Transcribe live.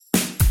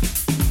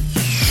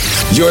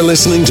You're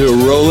listening to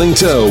Rolling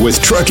Toe with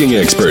trucking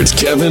experts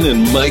Kevin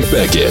and Mike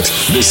Beckett.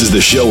 This is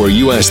the show where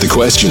you ask the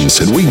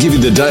questions and we give you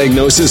the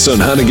diagnosis on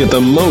how to get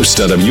the most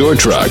out of your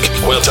truck.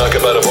 We'll talk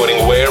about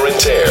avoiding wear and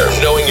tear,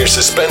 knowing your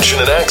suspension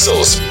and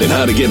axles, and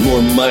how to get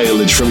more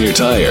mileage from your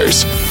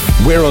tires.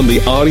 We're on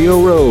the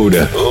audio road.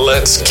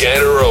 Let's get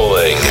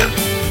rolling.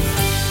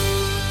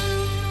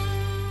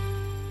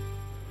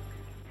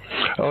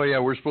 Oh, yeah,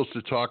 we're supposed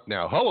to talk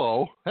now.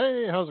 Hello.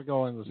 Hey, how's it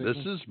going this This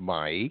evening? is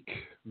Mike.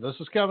 This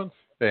is Kevin.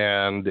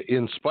 And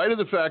in spite of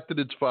the fact that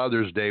it's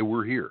Father's Day,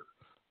 we're here.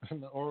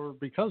 Or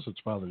because it's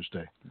Father's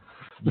Day.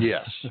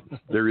 Yes,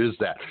 there is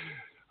that.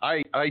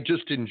 I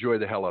just enjoy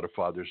the hell out of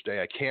Father's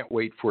Day. I can't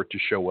wait for it to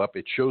show up.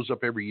 It shows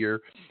up every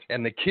year.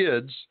 And the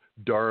kids,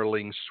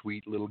 darling,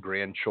 sweet little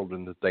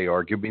grandchildren that they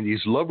are, give me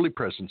these lovely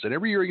presents. And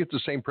every year I get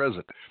the same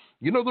present.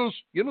 You know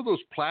those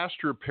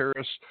plaster of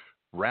Paris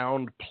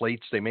round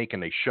plates they make,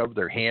 and they shove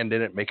their hand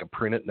in it, make a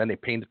print it, and then they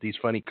paint it these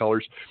funny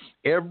colors.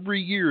 Every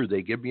year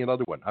they give me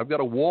another one. I've got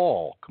a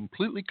wall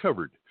completely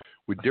covered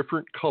with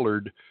different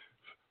colored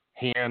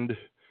hand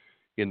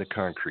in the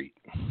concrete.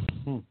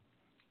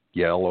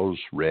 Yellows,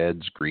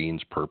 reds,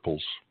 greens,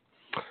 purples.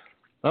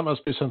 That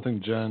must be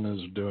something Jen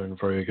is doing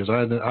for you, because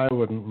I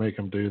wouldn't make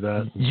him do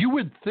that. You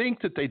would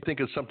think that they'd think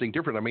of something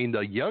different. I mean,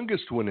 the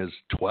youngest one is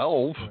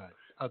 12. Right.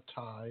 A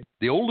tie.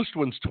 The oldest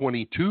one's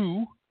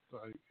 22.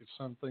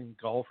 Something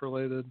golf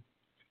related.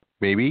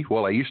 Maybe.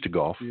 Well, I used to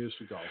golf. You used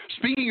to golf.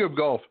 Speaking of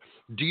golf,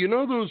 do you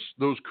know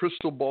those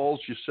crystal balls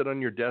you sit on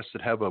your desk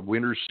that have a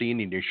winter scene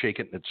and you shake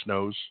it and it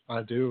snows?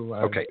 I do.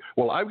 Okay.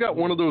 Well, I've got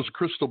one of those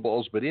crystal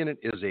balls, but in it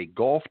is a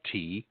golf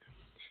tee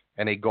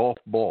and a golf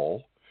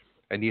ball,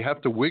 and you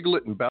have to wiggle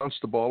it and bounce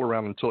the ball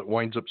around until it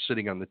winds up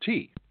sitting on the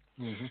tee.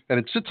 Mm-hmm. And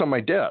it sits on my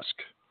desk.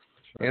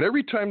 Sure. And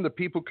every time the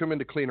people come in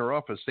to clean our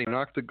office, they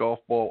knock the golf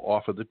ball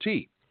off of the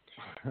tee.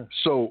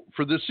 So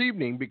for this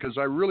evening, because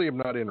I really am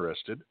not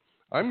interested,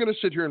 I'm going to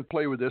sit here and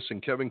play with this,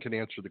 and Kevin can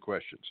answer the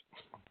questions.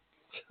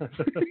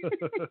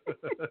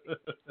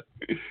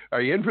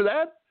 Are you in for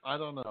that? I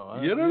don't know.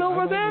 You don't know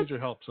about that? I need your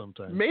help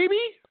sometime. Maybe?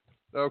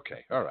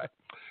 Okay. All right.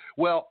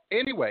 Well,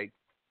 anyway,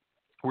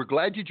 we're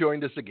glad you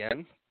joined us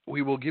again.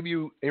 We will give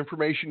you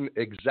information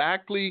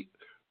exactly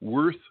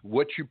worth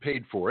what you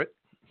paid for it.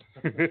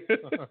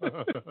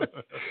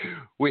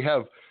 We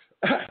have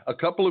a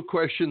couple of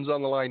questions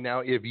on the line now.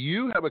 If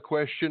you have a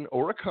question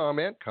or a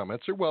comment,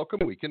 comments are welcome.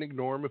 We can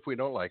ignore them if we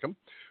don't like them.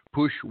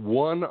 Push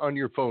 1 on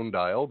your phone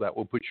dial. That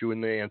will put you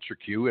in the answer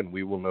queue, and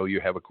we will know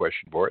you have a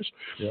question for us.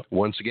 Yep.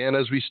 Once again,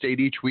 as we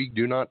state each week,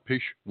 do not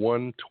push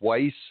 1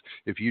 twice.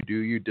 If you do,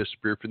 you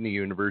disappear from the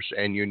universe,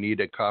 and you need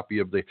a copy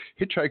of the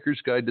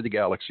Hitchhiker's Guide to the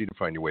Galaxy to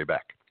find your way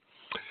back.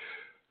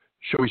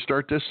 Shall we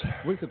start this?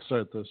 We could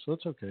start this.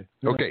 That's okay.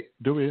 Okay.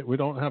 We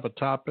don't have a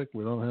topic.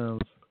 We don't have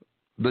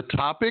the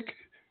topic.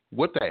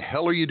 What the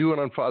hell are you doing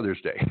on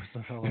Father's Day? What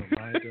the hell am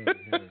I doing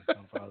here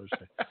on Father's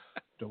Day?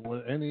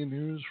 Any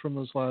news from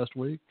this last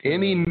week?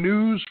 Any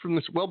news from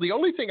this? Well, the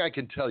only thing I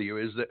can tell you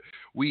is that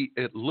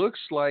it looks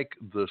like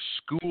the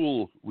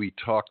school we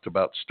talked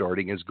about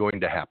starting is going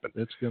to happen.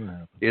 It's going to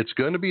happen. It's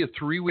going to be a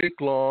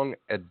 3-week-long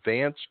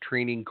advanced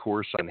training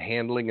course on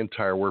handling and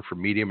tire wear for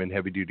medium and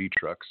heavy-duty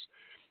trucks.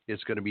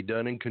 It's going to be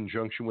done in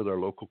conjunction with our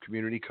local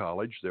community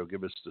college. They'll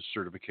give us the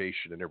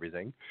certification and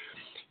everything.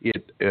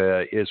 It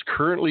is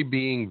currently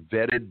being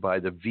vetted by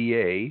the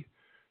VA,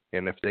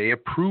 and if they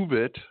approve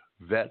it,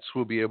 vets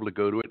will be able to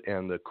go to it,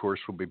 and the course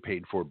will be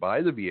paid for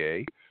by the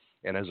VA.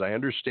 And as I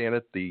understand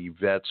it, the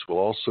vets will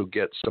also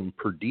get some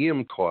per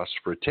diem costs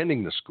for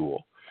attending the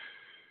school.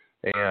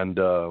 And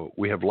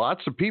we have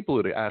lots of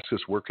people that ask us,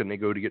 where can they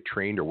go to get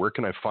trained, or where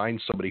can I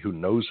find somebody who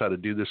knows how to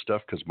do this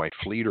stuff, because my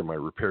fleet or my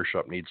repair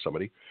shop needs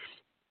somebody.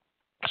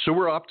 So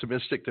we're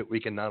optimistic that we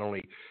can not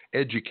only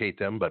educate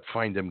them, but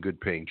find them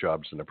good-paying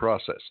jobs in the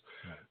process.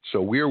 Right. So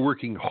we are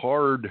working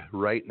hard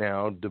right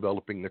now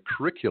developing the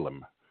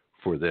curriculum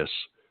for this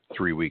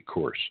 3-week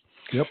course.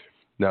 Yep.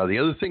 Now, the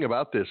other thing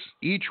about this,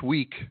 each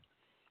week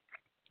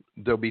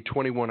there'll be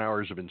 21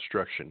 hours of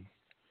instruction.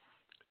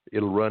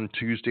 It'll run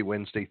Tuesday,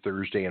 Wednesday,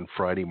 Thursday, and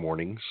Friday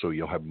morning, so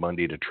you'll have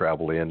Monday to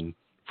travel in,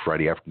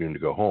 Friday afternoon to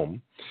go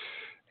home.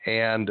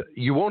 And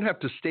you won't have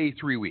to stay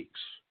 3 weeks.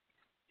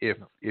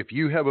 If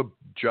you have a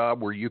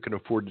job where you can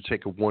afford to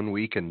take a 1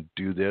 week and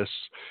do this,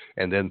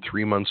 and then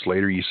 3 months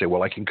later you say,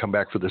 well, I can come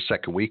back for the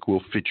second week,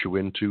 we'll fit you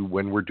into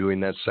when we're doing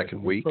that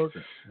second week. Yep.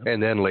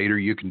 And then later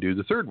you can do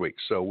the third week.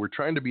 So we're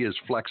trying to be as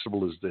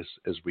flexible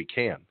as we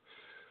can.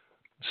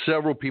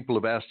 Several people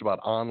have asked about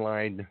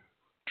online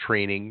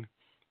training,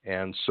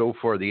 and so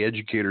far the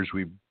educators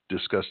we've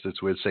discussed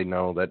this with say,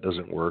 no, that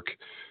doesn't work.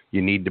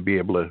 You need to be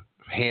able to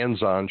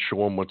hands-on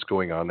show them what's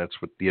going on.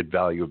 That's what the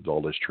value of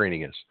all this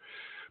training is.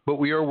 But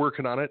we are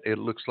working on it. It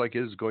looks like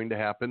it is going to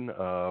happen.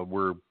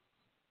 We're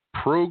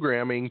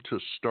programming to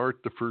start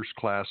the first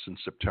class in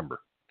September.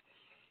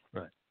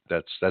 Right.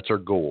 That's our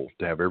goal,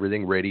 to have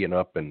everything ready and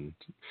up and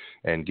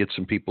get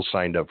some people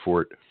signed up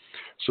for it.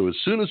 So as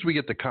soon as we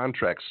get the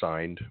contract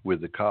signed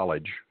with the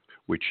college,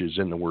 which is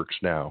in the works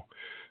now,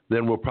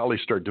 then we'll probably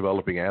start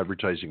developing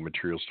advertising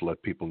materials to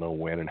let people know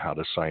when and how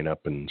to sign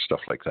up and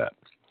stuff like that.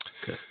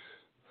 Okay.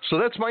 So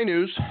that's my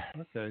news.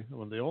 Okay.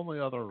 Well, the only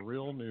other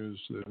real news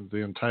in the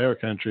entire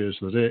country is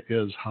that it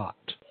is hot.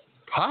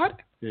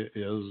 Hot? It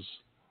is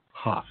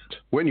hot.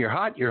 When you're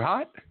hot, you're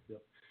hot?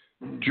 Yep.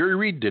 Jerry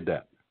Reed did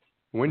that.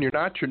 When you're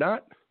not, you're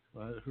not?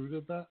 Who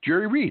did that?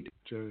 Jerry Reed.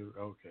 Jerry.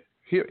 Okay.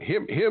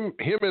 Him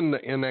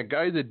and that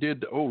guy that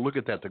did, oh, look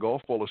at that. The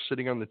golf ball is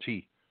sitting on the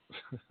tee.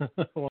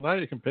 Well, now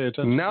you can pay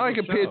attention. Now I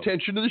can pay show.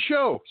 attention to the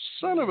show.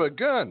 Son of a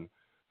gun.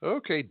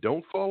 Okay,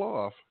 don't fall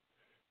off.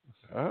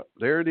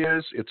 There it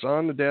is. It's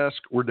on the desk.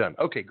 We're done.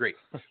 Okay, great.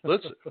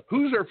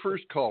 Who's our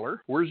first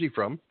caller? Where's he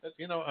from?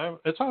 You know,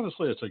 it's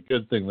a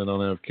good thing they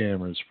don't have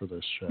cameras for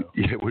this show.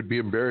 Yeah, it would be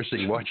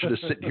embarrassing watching us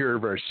sit here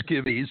of our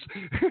skivvies,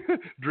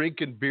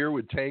 drinking beer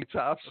with tank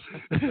tops,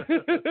 and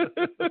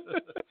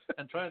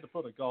trying to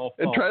put a golf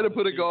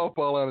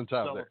ball on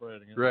top there.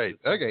 Right.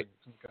 Okay.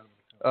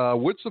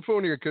 What's the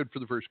phone area code for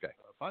the first guy?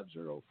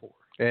 504.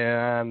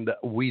 And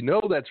we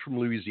know that's from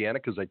Louisiana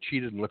because I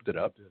cheated and looked it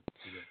up.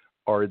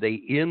 Are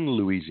they in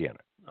Louisiana?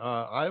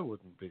 I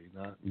wouldn't be.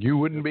 You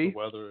wouldn't be? The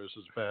weather is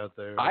as bad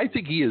there. I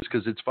think he is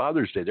because it's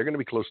Father's Day. They're going to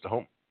be close to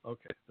home.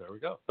 Okay, there we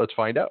go. Let's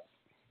find out.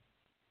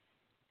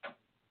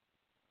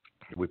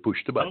 We push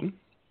the button.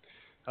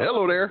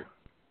 Hello there.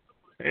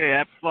 Hey,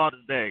 happy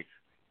Father's Day.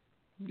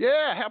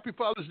 Yeah, happy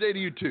Father's Day to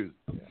you too.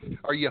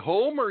 Are you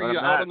home or are you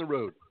out on the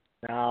road?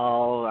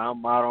 No,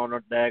 I'm out on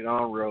the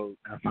daggone road.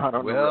 I'm out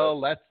on the road.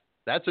 Well,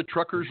 that's a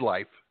trucker's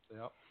life.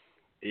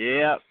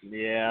 Yeah.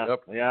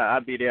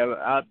 I'll be there.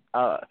 I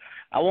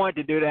wanted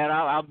to do that.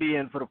 I'll be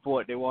in for the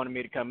fort. They wanted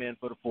me to come in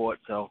for the fort,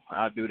 so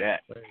I'll do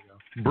that. There you go.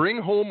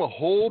 Bring home a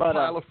whole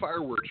pile of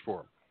fireworks for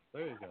them.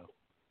 There you go.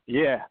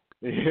 Yeah.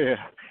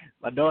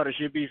 My daughter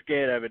should be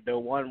scared of it though.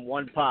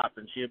 One pop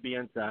and she'll be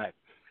inside.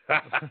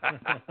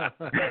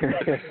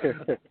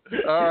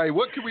 All right,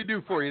 what can we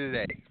do for you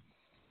today?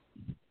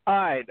 All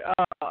right,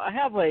 I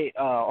have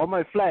on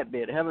my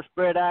flatbed. I have a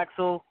spread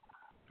axle.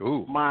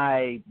 Ooh.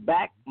 My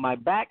back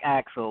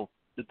axle,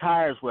 the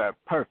tires were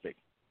perfect,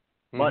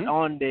 but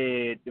on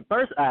the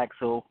first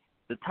axle,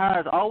 the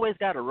tires always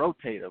got a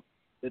rotator.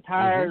 The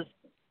tires,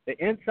 the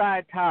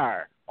inside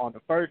tire on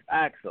the first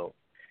axle,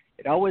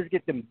 it always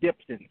get them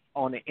dips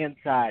on the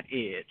inside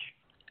edge.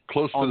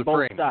 Close to on the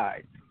both frame.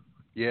 sides.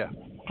 Yeah.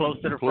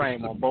 Close to the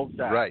frame on both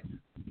sides. Right.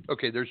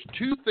 Okay, there's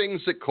two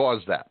things that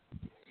cause that.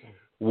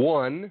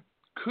 One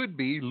could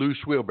be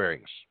loose wheel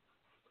bearings.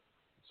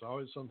 It's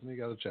always something you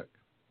got to check.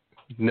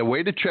 And the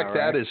way to check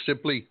that is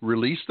simply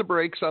release the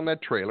brakes on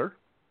that trailer,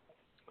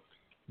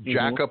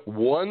 jack up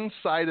one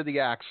side of the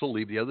axle,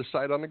 leave the other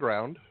side on the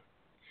ground,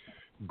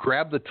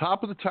 grab the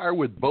top of the tire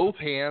with both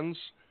hands,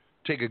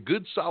 take a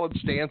good solid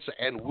stance,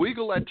 and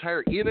wiggle that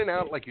tire in and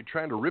out like you're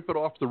trying to rip it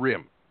off the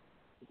rim.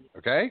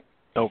 Okay?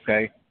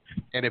 Okay.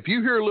 And if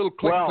you hear a little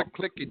click, click,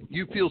 click, and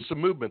you feel some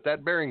movement,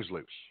 that bearing's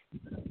loose.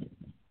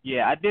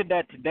 Yeah, I did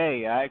that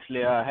today. I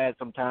actually had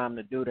some time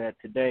to do that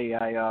today.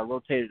 I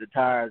rotated the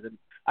tires, and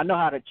I know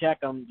how to check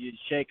them. You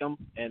shake them,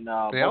 and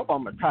both of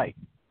them are tight.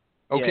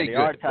 Okay, they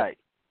are tight.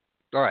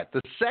 All right.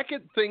 The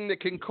second thing that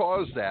can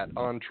cause that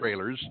on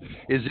trailers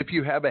is if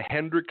you have a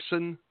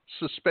Hendrickson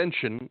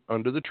suspension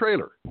under the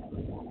trailer.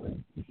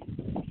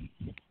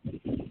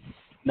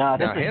 No,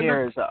 this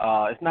here is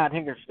it's not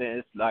Hendrickson.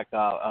 It's like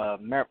a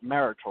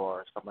Meritor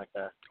or something like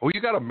that. Oh,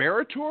 you got a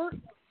Meritor?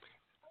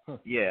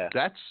 Yeah.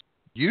 That's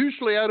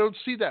usually I don't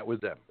see that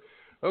with them.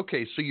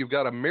 Okay, so you've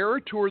got a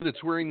Meritor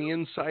that's wearing the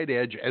inside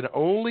edge and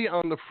only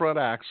on the front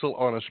axle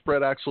on a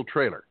spread axle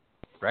trailer,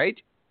 right?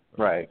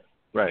 Right.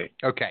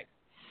 Okay.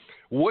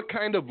 What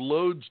kind of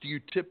loads do you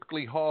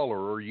typically haul,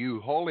 or are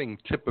you hauling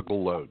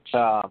typical loads?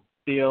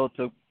 Steel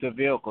to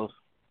vehicles.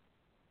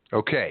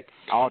 Okay.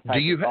 All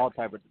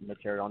type of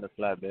material on the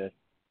flatbed.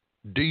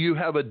 Do you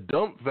have a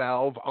dump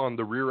valve on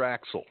the rear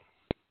axle?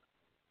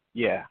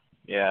 Yeah.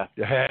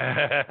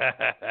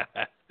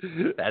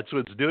 That's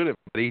what's doing it,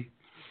 buddy.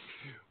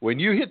 When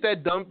you hit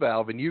that dump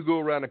valve and you go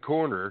around a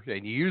corner,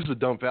 and you use the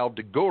dump valve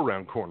to go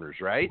around corners,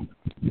 right?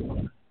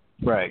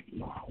 Right.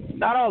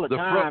 Not all the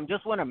time.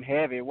 Just when I'm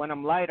heavy. When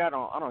I'm light, I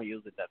don't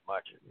use it that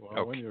much. Well,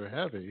 okay. When you're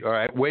heavy. All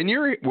right. When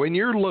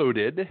you're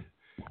loaded,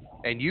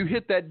 and you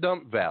hit that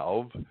dump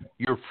valve,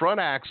 your front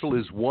axle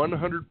is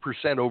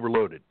 100%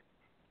 overloaded.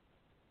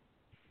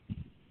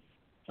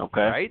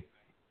 Okay. Right?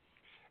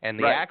 And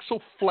the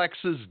axle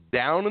flexes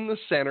down in the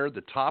center,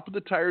 the top of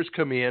the tires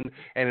come in,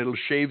 and it'll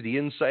shave the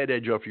inside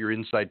edge off your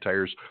inside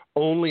tires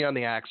only on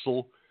the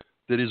axle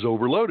that is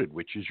overloaded,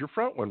 which is your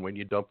front one when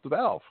you dump the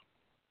valve.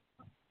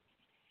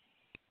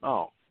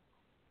 Oh.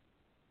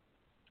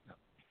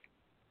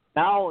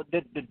 Now,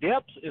 the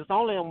dips is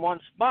only in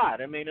one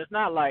spot. I mean, it's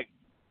not like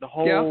the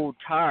whole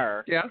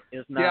tire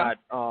is not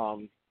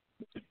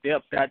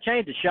dipped. I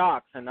changed the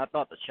shocks, and I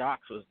thought the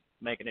shocks was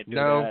making it do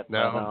that.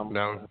 No.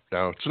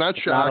 It's not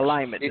shocks. Not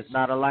alignment. It's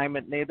not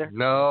alignment neither?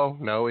 No.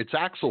 It's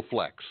axle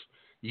flex.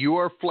 You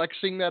are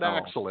flexing that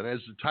axle, and as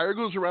the tire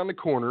goes around the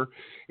corner,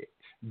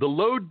 the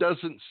load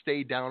doesn't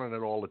stay down on it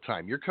all the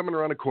time. You're coming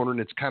around a corner and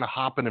it's kind of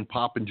hopping and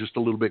popping just a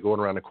little bit going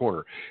around the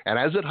corner. And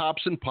as it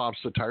hops and pops,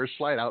 the tires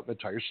slide out and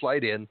the tires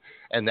slide in,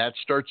 and that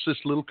starts this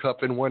little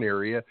cup in one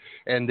area,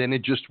 and then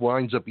it just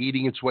winds up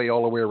eating its way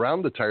all the way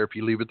around the tire if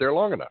you leave it there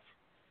long enough.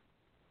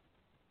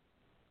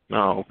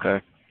 Oh,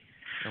 okay.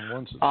 And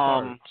once it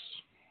starts,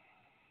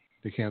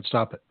 you can't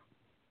stop it.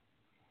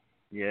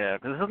 Yeah,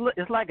 because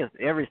it's like it's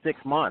every 6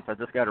 months. I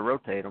just got to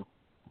rotate them.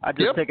 I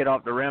just take it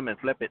off the rim and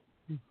flip it.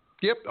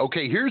 Yep.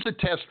 Okay, here's a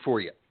test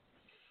for you.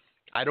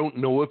 I don't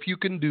know if you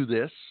can do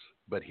this,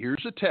 but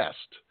here's a test.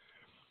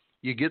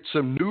 You get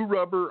some new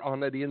rubber on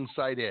that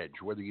inside edge,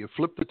 whether you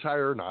flip the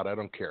tire or not, I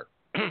don't care.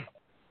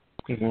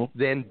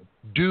 Then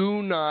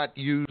do not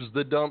use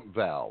the dump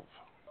valve.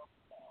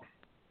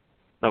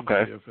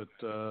 Okay. If it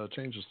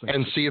changes things.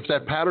 And see if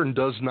that pattern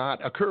does not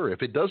occur.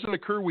 If it doesn't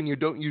occur when you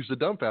don't use the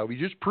dump valve, you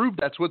just prove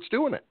that's what's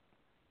doing it.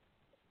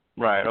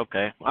 Right.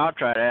 Okay. I'll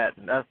try that.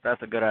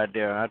 That's a good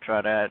idea. I'll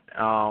try that.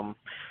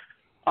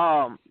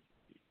 And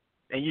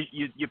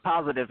you're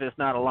positive it's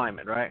not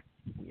alignment, right?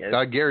 Yes.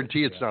 I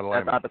guarantee it's not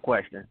alignment. That's not the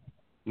question.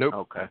 Nope.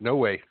 Okay. No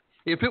way.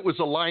 If it was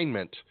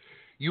alignment,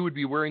 you would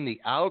be wearing the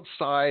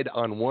outside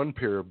on one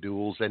pair of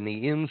duals and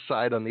the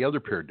inside on the other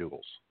pair of duals.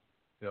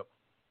 Yep.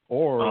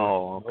 Or,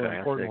 more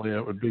importantly,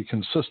 it would be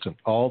consistent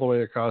all the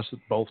way across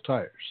both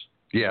tires.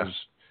 Yes.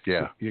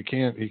 Yeah. You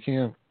can't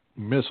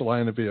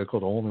misalign a vehicle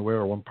to only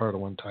wear one part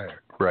of one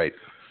tire. Right.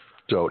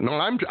 So no,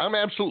 I'm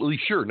absolutely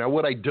sure. Now,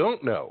 what I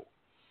don't know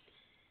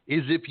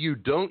is if you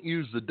don't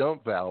use the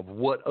dump valve,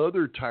 what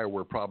other tire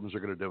wear problems are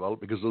going to develop,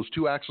 because those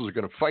two axles are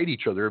going to fight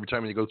each other every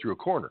time they go through a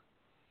corner.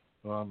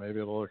 Well, maybe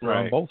it'll occur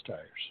on both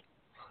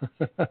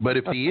tires. But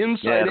if the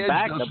inside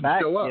edge doesn't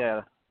show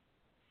up.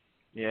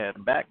 Yeah,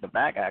 the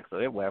back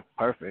axle, it wears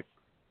perfect.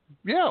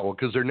 Yeah, well,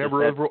 because they're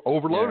never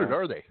overloaded,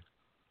 are they?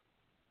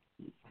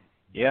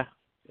 Yeah.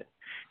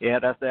 Yeah,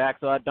 that's the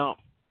axle I dump.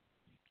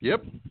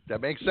 Yep,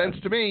 that makes sense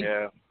to me.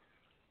 Yeah.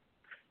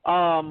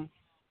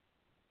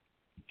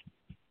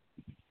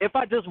 If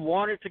I just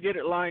wanted to get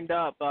it lined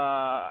up,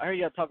 I heard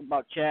you talking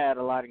about Chad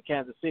a lot in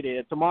Kansas City.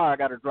 And tomorrow I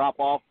got to drop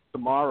off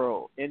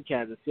tomorrow in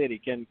Kansas City.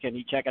 Can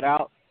he check it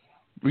out?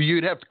 Well,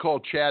 you'd have to call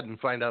Chad and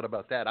find out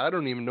about that. I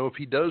don't even know if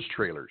he does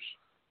trailers.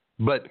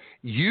 But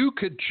you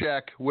could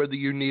check whether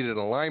you need an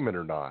alignment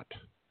or not.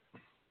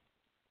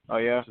 Oh,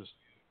 yeah?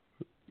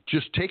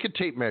 Just take a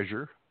tape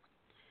measure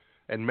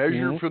and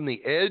measure from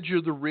the edge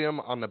of the rim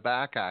on the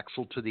back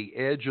axle to the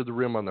edge of the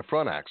rim on the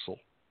front axle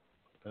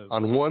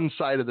on one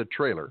side of the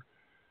trailer,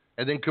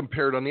 and then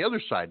compare it on the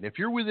other side. And if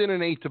you're within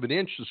 1/8 of an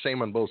inch, the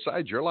same on both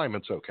sides, your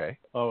alignment's okay.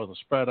 Oh, the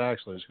spread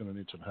axle is going to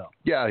need some help.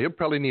 Yeah, he'll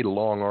probably need a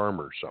long arm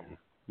or something.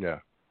 Yeah.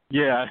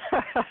 Yeah.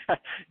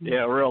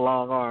 Yeah, real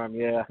long arm,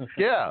 yeah.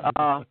 Yeah.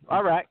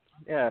 All right.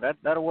 Yeah,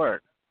 that'll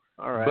work.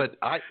 All right. But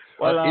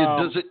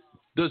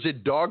does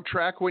it dog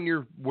track when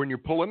you're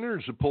pulling it, or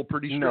does it pull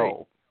pretty straight?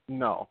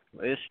 No.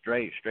 It's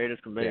straight as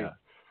can be. Yeah.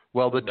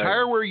 Well, the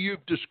tire wear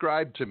you've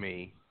described to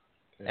me,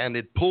 and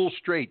it pulls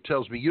straight,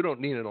 tells me you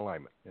don't need an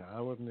alignment. Yeah, I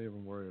wouldn't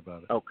even worry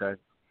about it. Okay.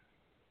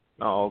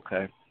 Oh,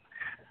 okay.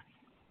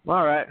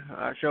 All right.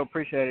 I sure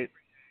appreciate it.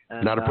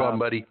 And, not a problem,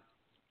 buddy.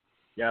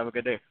 Yeah, have a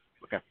good day.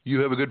 Okay. You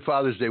have a good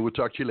Father's Day. We'll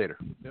talk to you later.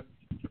 Yep.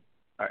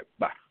 All right.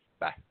 Bye.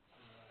 Bye.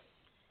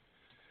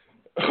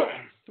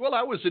 Well,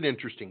 that was an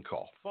interesting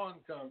call. Fun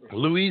conversation.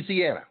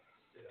 Louisiana.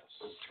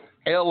 Yes.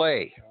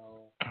 L.A.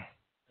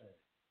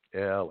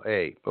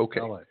 L.A. Okay.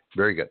 L.A.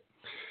 Very good.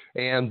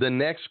 And the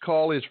next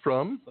call is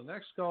from? The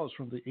next call is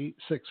from the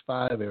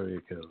 865 area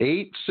code.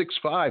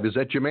 865. Is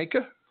that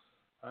Jamaica?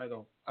 I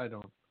don't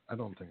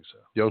think so.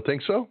 You don't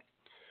think so?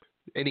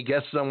 Any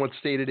guesses on what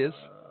state it is?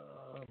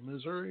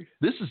 Missouri.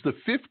 This is the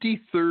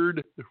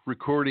 53rd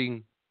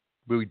recording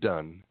we've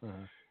done,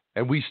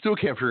 and we still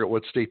can't figure out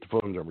what state the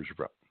phone numbers are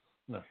from.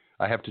 No.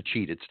 I have to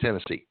cheat. It's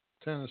Tennessee.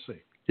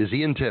 Tennessee. Is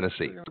he in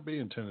Tennessee? We're going to be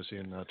in Tennessee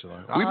in not too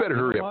long. We better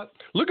hurry up.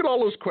 Look at all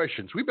those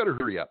questions. We better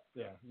hurry up.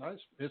 Yeah, nice.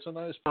 It's a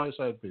nice place.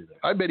 I'd be there.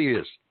 I bet he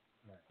is.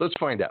 Right. Let's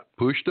find out.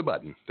 Push the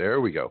button.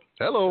 There we go.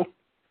 Hello.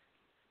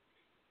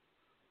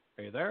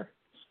 Are you there?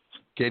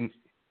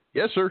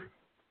 Yes, sir.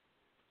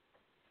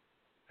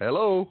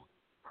 Hello.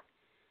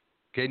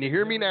 Can you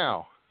hear me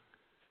now?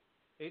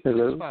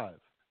 865.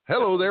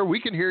 Hello there.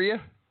 We can hear you.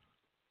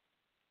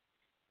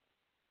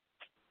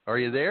 Are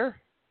you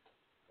there?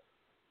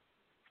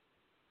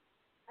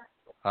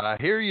 I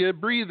hear you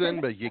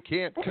breathing, but you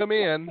can't come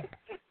in.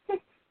 I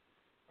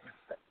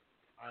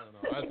don't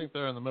know. I think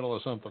they're in the middle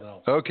of something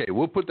else. Okay,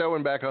 we'll put that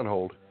one back on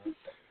hold.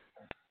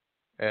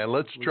 And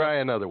let's try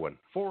another one.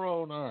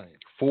 409.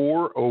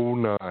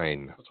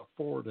 409. That's a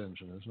Ford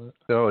engine, isn't it?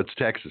 No, it's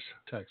Texas.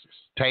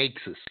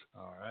 Texas.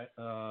 All right.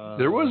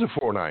 There was a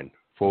 409.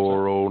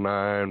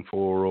 409,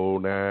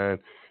 409.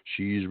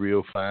 She's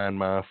real fine,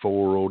 my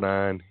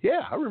 409.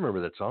 Yeah, I remember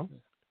that song.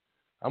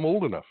 I'm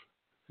old enough.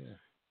 Yeah.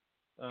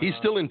 He's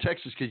still in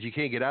Texas because you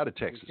can't get out of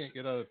Texas. You can't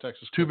get out of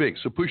Texas. Too big.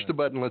 So push the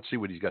button. Let's see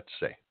what he's got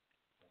to say.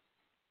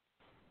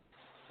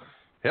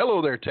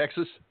 Hello there,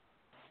 Texas.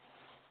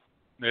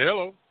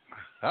 Hello.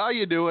 How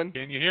you doing?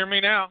 Can you hear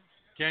me now?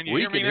 Can you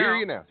we hear me can now? hear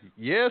you now.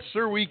 Yes,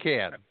 sir, we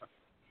can.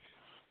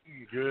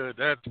 Good,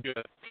 that's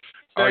good.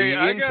 Are Hey, you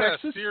I in got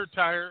Texas? a steer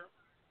tire.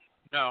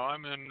 No,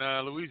 I'm in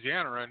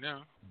Louisiana right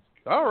now.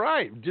 All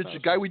right. Just the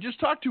guy we just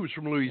talked to was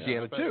from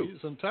Louisiana, too.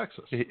 He's in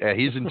Texas.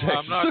 He's in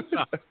Texas.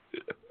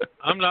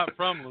 I'm not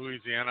from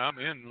Louisiana. I'm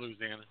in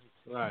Louisiana.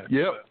 Right.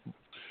 Yep.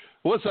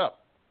 What's up?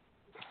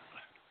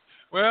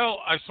 Well,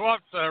 I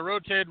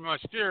rotated my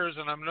steers,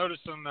 and I'm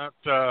noticing that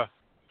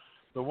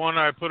the one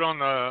I put on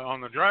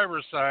the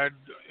driver's side,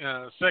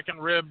 second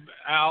rib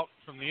out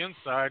from the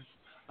inside,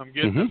 I'm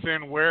getting a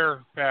thin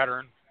wear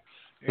pattern.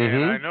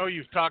 And I know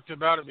you've talked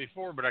about it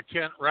before, but I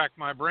can't rack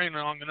my brain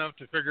long enough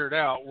to figure it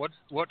out. What's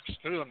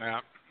doing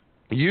that?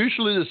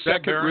 Usually the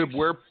second rib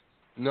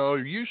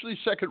bearings? usually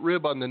second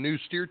rib on the new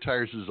steer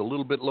tires is a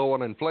little bit low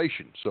on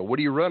inflation. So what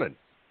are you running?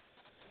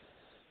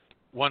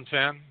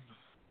 110.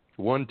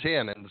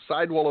 110, and the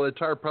sidewall of the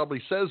tire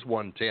probably says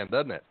 110,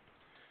 doesn't it?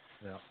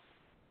 Yeah.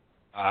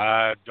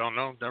 I don't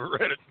know. Never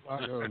read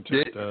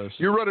it.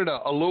 You're running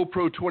a low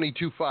pro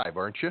 22.5,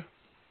 aren't you?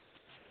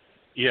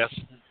 Yes.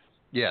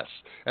 Yes,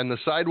 and the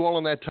sidewall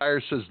on that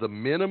tire says the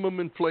minimum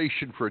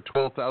inflation for a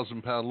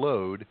 12,000-pound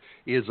load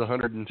is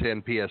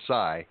 110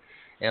 psi,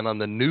 and on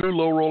the new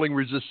low-rolling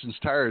resistance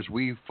tires,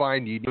 we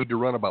find you need to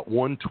run about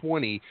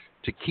 120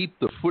 to keep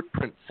the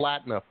footprint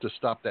flat enough to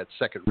stop that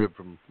second rib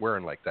from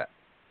wearing like that.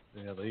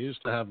 Yeah, they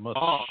used to have much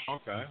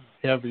okay.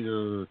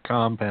 heavier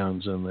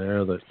compounds in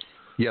there that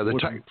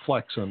wouldn't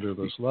flex under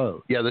this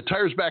load. Yeah, the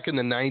tires back in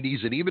the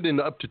 90s and even in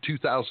up to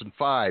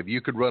 2005, you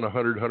could run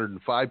 100,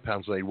 105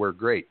 pounds and they'd work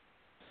great.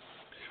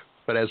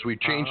 But as we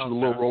change to the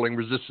low rolling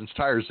resistance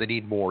tires, they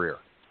need more air.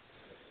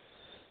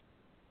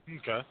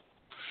 Okay.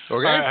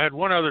 Okay. I had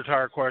one other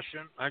tire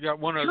question. I got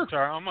one other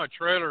tire on my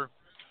trailer.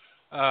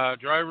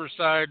 Driver's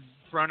side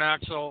front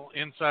axle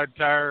inside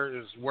tire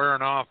is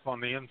wearing off on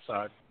the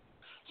inside.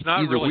 It's not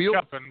really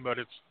cupping, but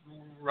it's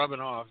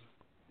rubbing off.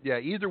 Yeah,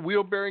 either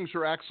wheel bearings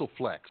or axle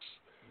flex.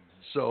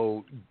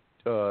 So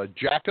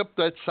jack up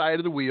that side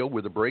of the wheel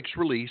where the brake's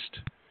released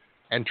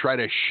and try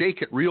to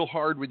shake it real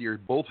hard with your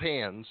both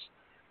hands.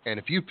 And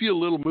if you feel a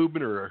little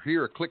movement or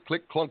hear a click,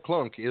 click, clunk,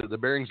 clunk, either the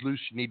bearing's loose,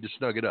 you need to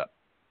snug it up.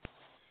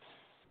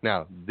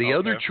 Now, the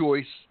other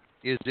choice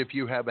is if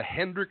you have a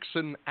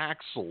Hendrickson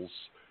axles,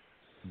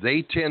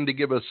 they tend to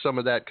give us some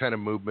of that kind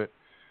of movement.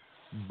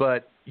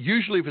 But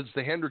usually if it's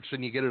the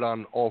Hendrickson, you get it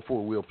on all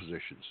four wheel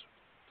positions.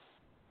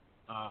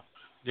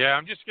 Yeah,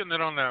 I'm just getting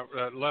it on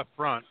that left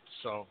front,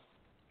 so.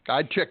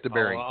 I'd check the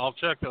bearing. I'll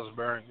check those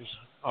bearings.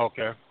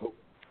 Okay.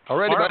 All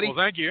right, buddy. Well,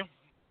 thank you.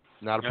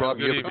 Not a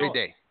problem. You have a great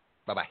day.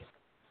 Bye-bye.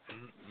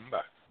 Bye.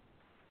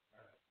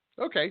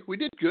 Okay, we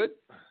did good.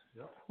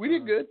 Yep. We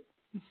did good.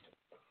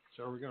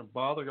 So are we going to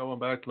bother going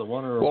back to the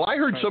one or? Well, I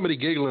heard somebody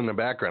giggling in the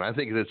background. I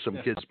think that's some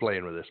kids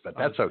playing with this, but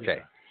that's okay.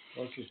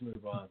 Yeah. Let's just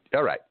move on.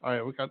 All right. All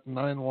right, we got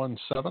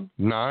 917.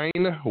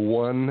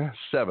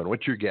 917.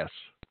 What's your guess?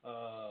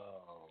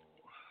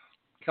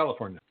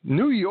 California.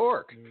 New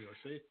York. New York.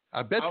 See?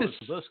 I bet this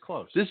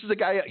close. This is a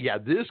guy. Yeah,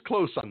 this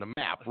close on the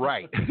map,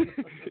 right?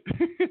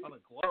 On a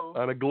globe.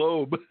 On a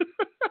globe.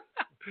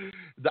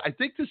 I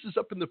think this is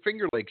up in the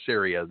Finger Lakes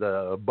area,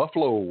 the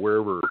Buffalo,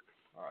 wherever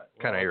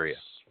kind of area.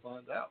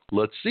 Find out.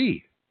 Let's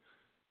see.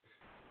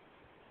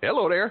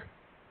 Hello there.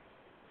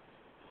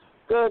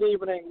 Good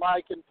evening,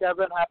 Mike and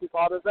Kevin. Happy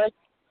Father's Day.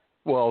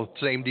 Well,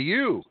 same to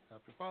you.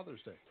 Happy Father's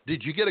Day.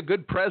 Did you get a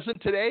good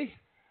present today?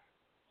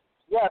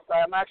 Yes,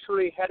 I'm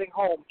actually heading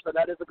home, so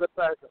that is a good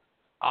present.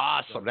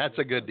 Awesome. That's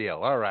a good deal.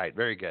 All right.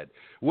 Very good.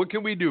 What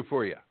can we do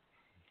for you?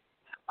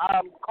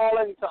 I'm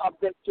calling to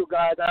update you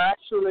guys. I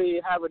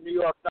actually have a New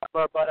York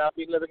number, but I've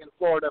been living in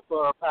Florida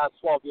for the past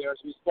 12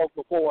 years. We spoke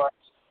before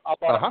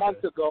about a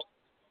month ago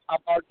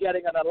about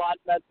getting an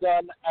alignment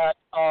done at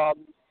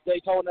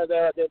Daytona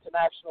there at the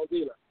International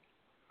Dealer.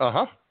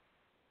 Uh-huh.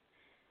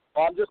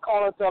 Well, I'm just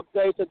calling to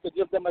update and to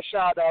give them a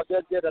shout out. They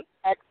did an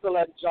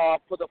excellent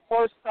job. For the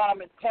first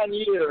time in 10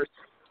 years,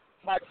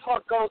 my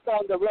truck goes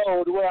down the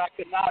road where I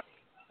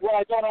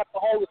don't have to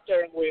hold the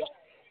steering wheel.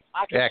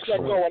 I can just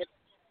go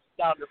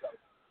down the road.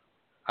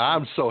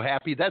 I'm so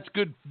happy. That's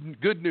good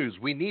news.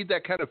 We need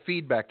that kind of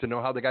feedback to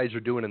know how the guys are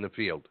doing in the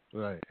field.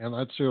 Right. And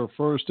that's your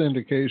first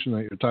indication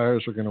that your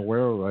tires are going to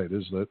wear right,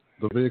 is that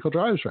the vehicle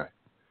drives right.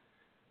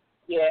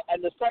 Yeah,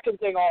 and the second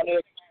thing on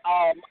it,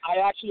 I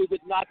actually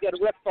did not get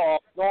ripped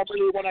off.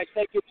 Normally when I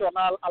take it to an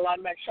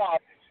alignment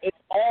shop, it's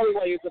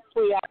always a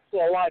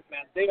 3-axle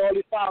alignment. They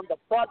only found the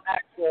front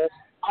axle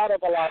out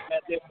of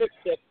alignment. They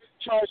fixed it,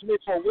 charged me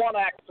for one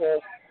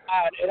axle,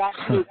 and it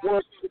actually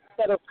worked.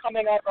 Instead of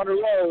coming out on the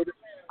road,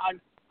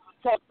 I'm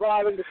truck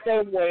driving the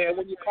same way, and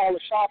when you call the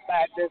shop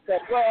back, they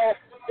said, well,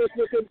 it's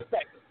within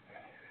specs.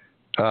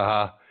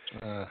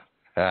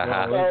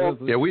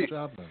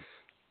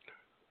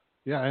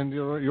 Yeah, and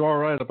you are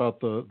right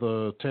about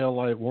the tail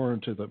light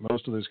warranty that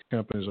most of these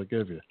companies will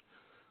give you.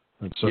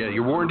 And so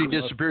your warranty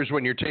disappears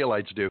when your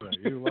taillights do.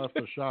 You left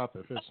the shop.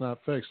 If it's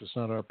not fixed, it's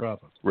not our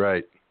problem.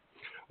 Right.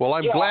 Well,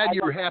 I'm glad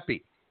you're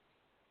happy.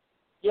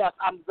 Yes,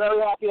 I'm very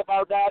happy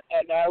about that,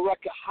 and I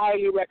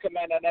highly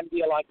recommend an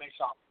MD alignment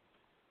shop.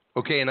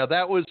 Okay, now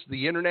that was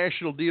the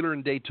international dealer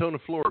in Daytona,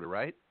 Florida,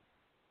 right?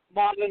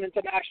 Marlin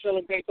International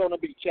in Daytona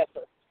Beach, yes,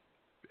 sir.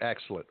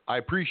 Excellent. I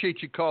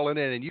appreciate you calling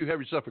in, and you have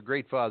yourself a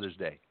great Father's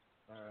Day.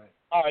 All right.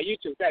 All right, you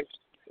too. Thanks.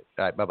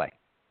 All right, bye-bye.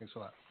 Thanks a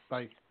lot.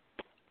 Bye.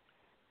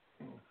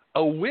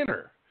 A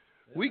winner.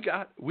 Yeah.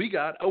 We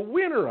got a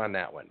winner on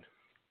that one.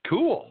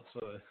 Cool.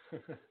 So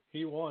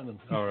he won.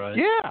 All right.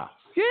 Yeah.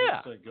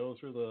 So go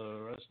through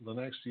the rest of the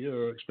next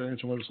year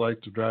experiencing what it's like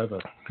to drive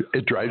a.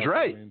 It drives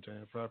right.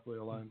 Maintain a properly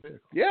aligned vehicle.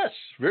 Yes.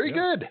 Very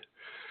good.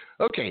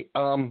 Okay.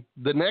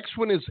 The next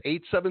one is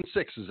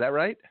 876. Is that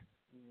right?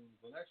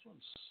 The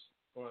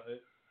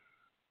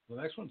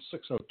next one's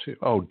 602.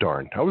 Oh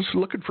darn! I was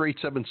looking for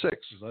 876.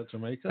 Is that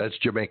Jamaica? That's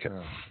Jamaica.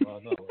 Oh,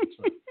 well, no, it's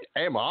not.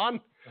 Hey, I'm on.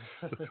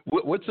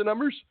 What's the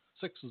numbers?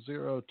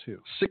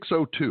 602.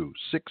 602.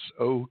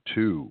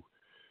 602.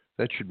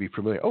 That should be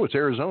familiar. Oh, it's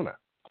Arizona.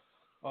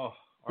 Oh,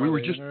 we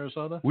were they just in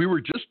Arizona. We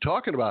were just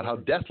talking about how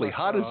deathly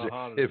hot is it.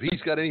 Hot If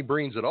he's got any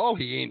brains at all,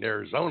 he ain't in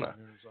Arizona.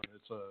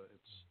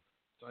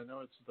 I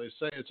know they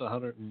say it's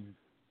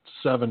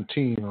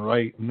 117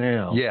 right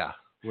now. Yeah.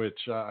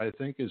 Which I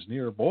think is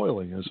near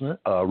boiling, isn't it?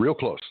 Real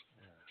close.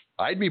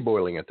 I'd be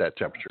boiling at that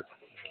temperature.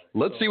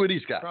 Let's see what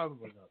he's got.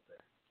 Probably not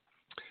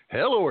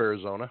there. Hello,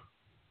 Arizona.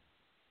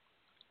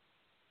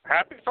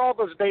 Happy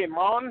Father's Day,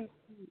 Mon.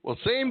 Well,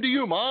 same to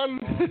you,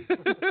 Mon.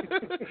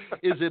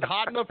 Is it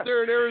hot enough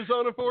there in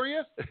Arizona for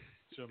you?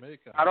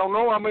 Jamaica. I don't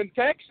know. I'm in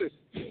Texas.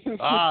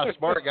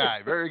 Smart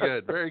guy. Very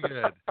good. Very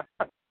good.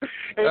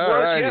 It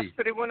was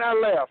yesterday when I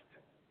left.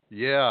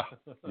 Yeah.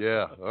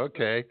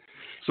 Okay.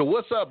 So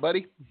what's up,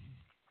 buddy?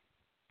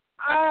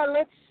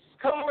 Let's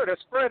call it a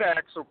spread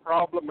axle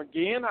problem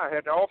again. I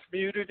had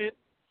off-muted it,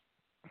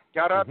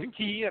 got out the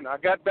key, and I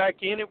got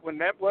back in it when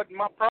that wasn't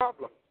my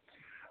problem.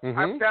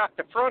 I've got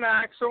the front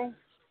axle,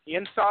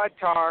 inside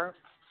tire,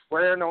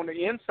 wearing on the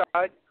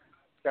inside,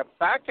 got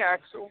back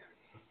axle,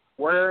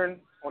 wearing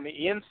on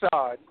the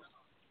inside,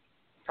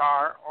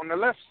 tire on the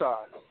left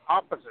side,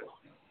 opposite.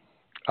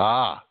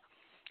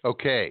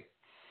 Okay.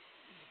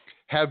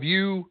 Have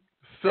you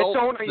felt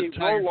it's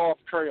on a roll-off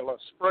trailer,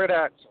 spread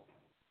axle.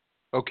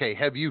 Okay.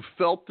 Have you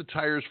felt the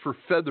tires for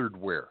feathered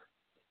wear?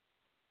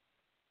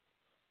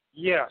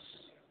 Yes.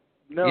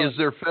 No. Is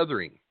there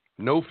feathering?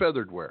 No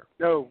feathered wear?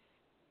 No.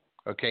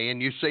 Okay.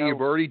 And you say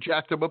you've already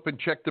jacked them up and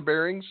checked the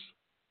bearings?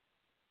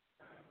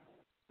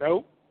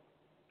 No.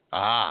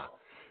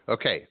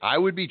 Okay. I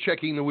would be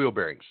checking the wheel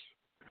bearings.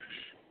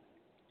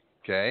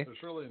 Okay.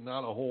 There's really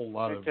not a whole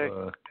lot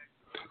of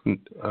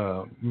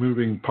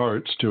moving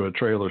parts to a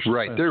trailer suspension.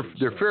 Right.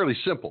 They're fairly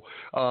simple.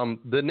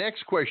 The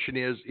next question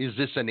is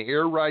this an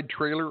air ride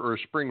trailer or a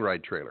spring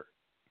ride trailer?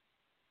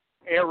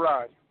 Air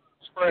ride.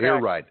 Spread air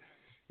axle. ride.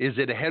 Is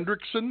it a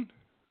Hendrickson?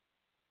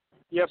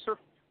 Yes, sir.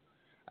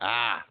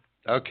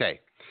 Okay.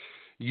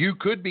 You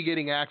could be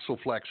getting axle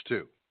flex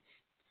too.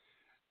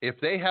 If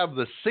they have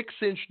the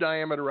 6-inch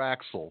diameter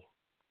axle,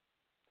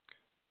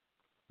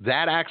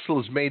 that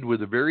axle is made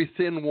with a very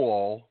thin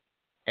wall,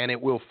 and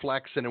it will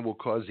flex and it will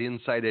cause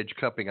inside edge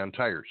cupping on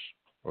tires.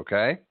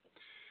 Okay?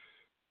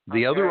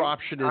 The other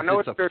option is I know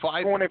it's a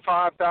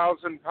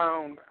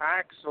 25,000-pound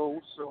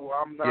axle, so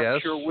I'm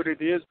not sure what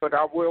it is, but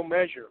I will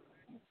measure.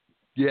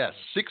 Yes,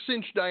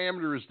 6-inch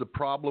diameter is the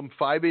problem.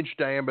 5-inch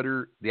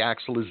diameter, the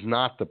axle is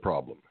not the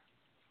problem.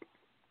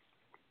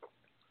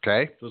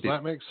 Okay? Does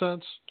that make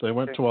sense? They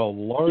went to a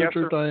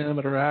larger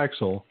diameter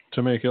axle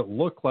to make it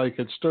look like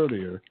it's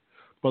sturdier,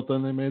 but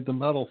then they made the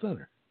metal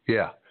thinner.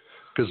 Yeah,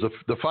 because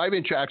the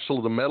 5-inch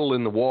axle, the metal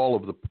in the wall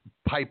of the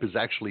pipe is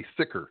actually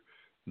thicker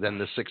than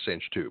the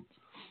 6-inch tube.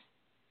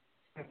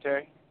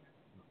 Okay?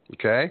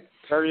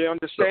 Very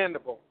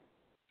understandable.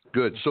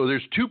 Good. So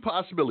there's two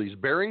possibilities.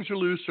 Bearings are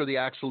loose or the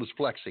axle is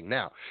flexing.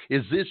 Now,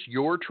 is this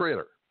your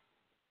trailer?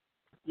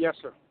 Yes,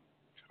 sir.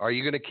 Are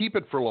you going to keep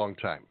it for a long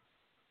time?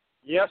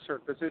 Yes, sir,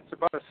 because it's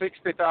about a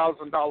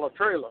 $60,000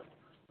 trailer.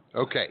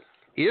 Okay.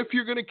 If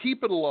you're going to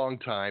keep it a long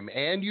time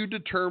and you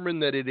determine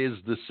that it is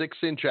the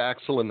 6-inch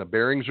axle and the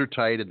bearings are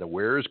tight and the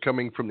wear is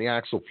coming from the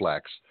axle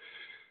flex,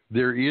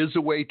 there is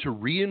a way to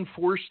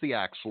reinforce the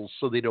axles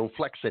so they don't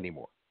flex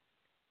anymore.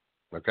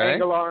 Okay?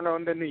 Angle iron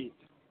underneath.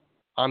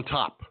 On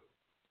top.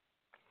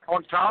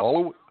 On top?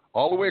 All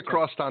the way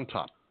across on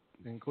top.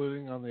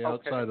 Including on the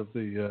outside of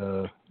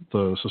the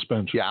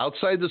suspension. Yeah,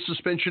 outside the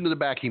suspension of the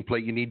backing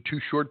plate, you need two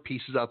short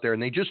pieces out there,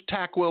 and they just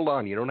tack weld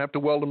on. You don't have to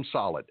weld them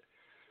solid.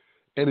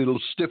 And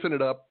it'll stiffen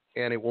it up,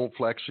 and it won't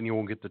flex, and you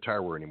won't get the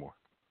tire wear anymore.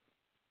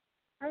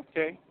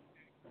 Okay.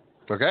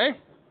 Okay?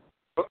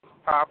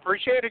 I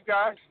appreciate it,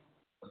 guys.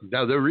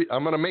 Now,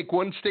 I'm going to make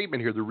one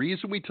statement here. The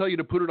reason we tell you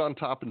to put it on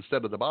top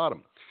instead of the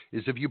bottom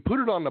is if you put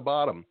it on the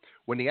bottom,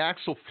 when the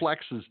axle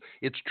flexes,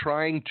 it's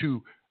trying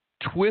to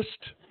twist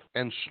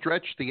and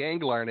stretch the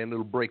angle iron, and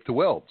it'll break the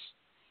welds.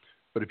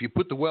 But if you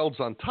put the welds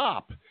on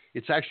top,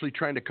 it's actually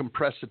trying to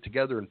compress it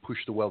together and push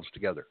the welds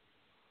together.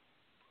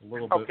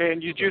 Okay,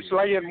 and you just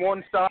laying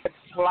one side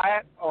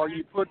flat, or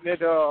you putting it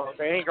the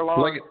angle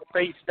iron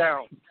face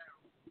down?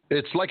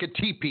 It's like a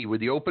teepee with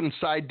the open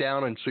side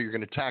down, and so you're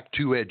going to tack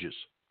two edges.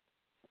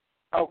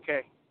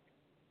 Okay.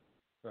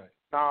 Right.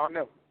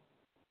 No.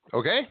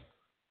 Okay?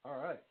 All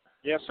right.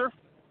 Yes, sir.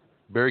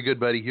 Very good,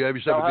 buddy. You have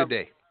yourself a good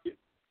day.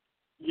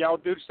 Y'all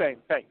do the same.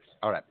 Thanks.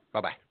 All right.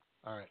 Bye-bye.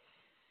 All right.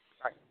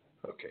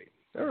 Okay.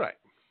 All right.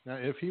 Now,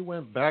 if he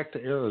went back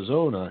to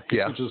Arizona, he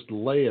Yeah. could just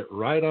lay it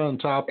right on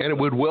top And of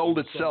it would weld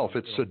and itself.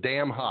 It's so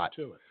damn hot.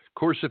 Of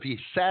course, if he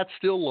sat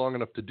still long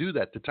enough to do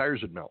that, the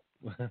tires would melt.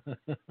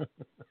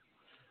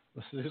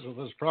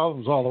 There's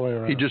problems all the way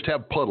around. He'd just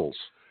have puddles.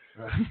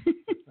 Right.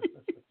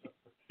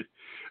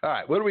 All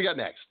right. What do we got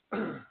next?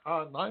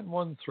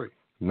 913.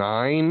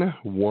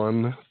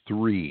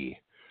 913.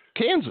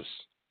 Kansas.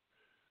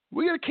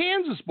 We got a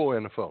Kansas boy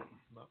on the phone.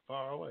 Not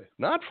far away.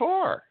 Not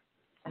far.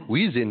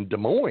 He's in Des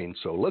Moines,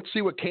 so let's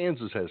see what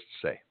Kansas has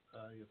to say.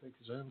 You think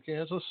he's in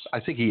Kansas? I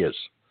think he is.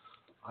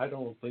 I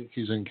don't think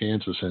he's in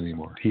Kansas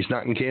anymore. He's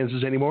not in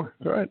Kansas anymore?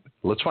 All right.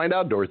 Let's find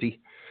out, Dorothy.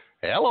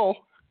 Hello.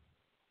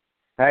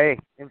 Hey,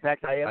 in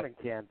fact, I am in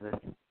Kansas.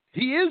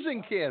 He is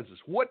in Kansas.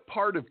 What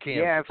part of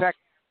Kansas? Yeah, in fact,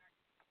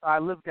 I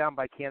live down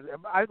by Kansas.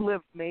 I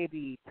live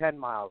maybe 10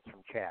 miles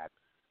from Chad.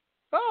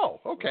 Oh,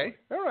 okay.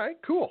 All right,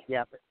 cool.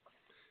 Yep.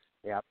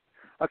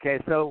 Okay,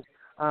 so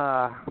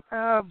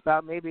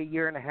about maybe a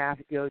year and a half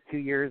ago, 2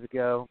 years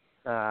ago,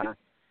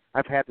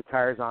 I've had the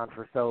tires on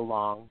for so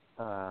long,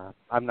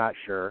 I'm not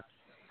sure.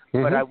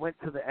 Mm-hmm. But I went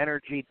to the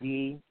Energy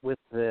D with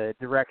the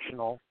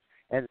directional,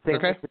 and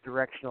same with the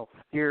directional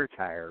steer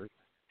tires.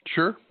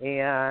 Sure.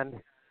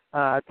 And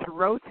to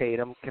rotate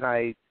them, can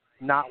I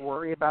not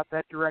worry about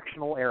that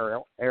directional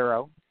arrow?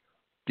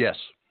 Yes.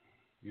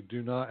 You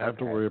do not have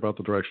to worry about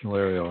the directional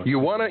arrow. You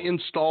want to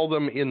install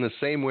them in the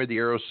same way the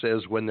arrow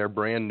says when they're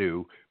brand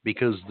new,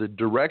 because the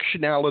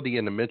directionality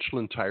in a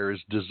Michelin tire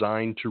is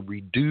designed to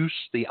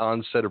reduce the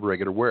onset of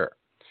regular wear.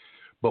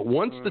 But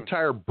once the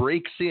tire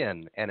breaks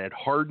in and it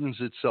hardens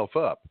itself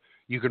up,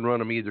 you can run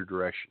them either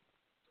direction.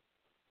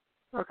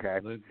 Okay.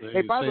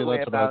 They by say the way,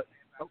 that's about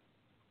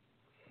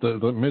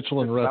the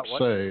Michelin reps what?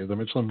 say, the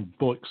Michelin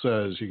book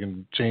says you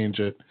can change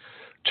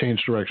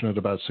direction at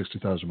about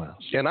 60,000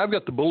 miles. And I've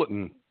got the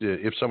bulletin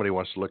if somebody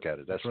wants to look at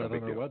it. That's right no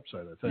big on our deal.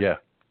 website, I think. Yeah.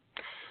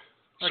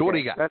 So what do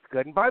you got? That's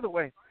good. And by the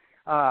way,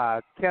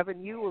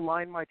 Kevin, you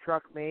aligned my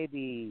truck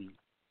maybe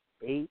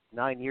 8-9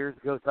 years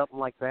ago, something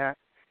like that.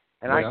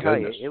 And I tell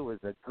you, it was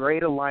a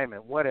great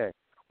alignment. What a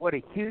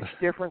huge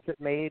difference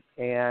it made.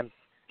 And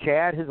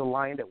Chad has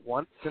aligned it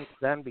once since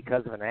then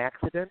because of an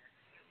accident.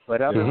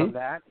 But other than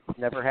that, it's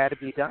never had to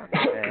be done.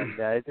 And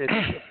it's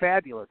a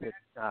fabulous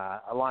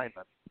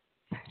alignment.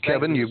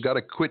 Kevin, you've got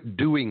to quit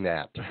doing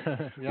that.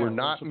 Yeah, we're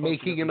not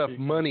making enough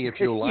money if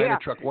you align a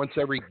truck once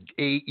every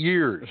 8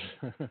 years.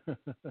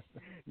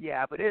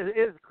 Yeah, but it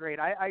is great.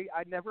 I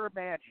never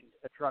imagined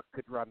a truck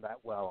could run that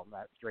well on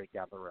that straight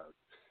down the road.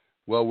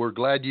 Well, we're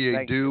glad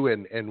you do,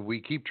 and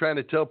we keep trying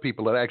to tell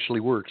people it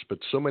actually works, but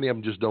so many of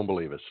them just don't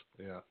believe us.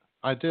 Yeah,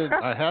 I did.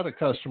 I had a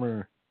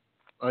customer,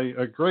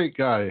 a great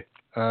guy,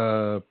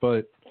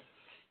 but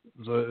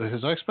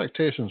his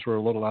expectations were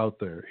a little out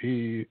there.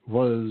 He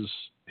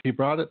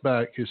brought it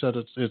back. He said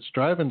it's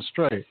driving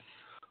straight,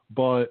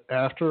 but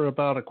after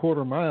about a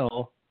quarter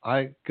mile,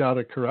 I got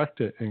to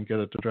correct it and get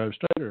it to drive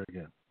straight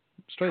again.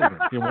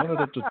 He wanted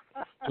it to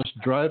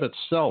just drive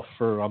itself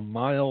for a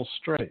mile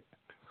straight.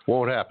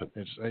 Won't happen.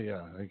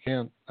 I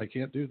can't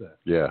do that.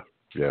 Yeah.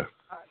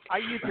 I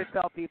used to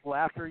tell people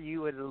after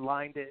you had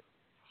aligned it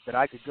that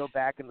I could go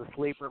back in the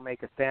sleeper,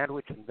 make a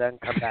sandwich, and then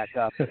come back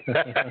up and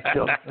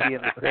still be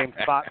in the same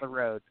spot in the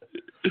road.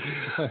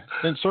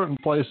 In certain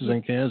places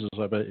in Kansas,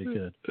 I bet you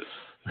could.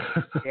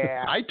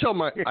 Yeah. I tell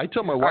my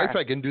wife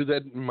I can do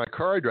that in my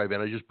car I drive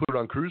in. I just put it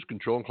on cruise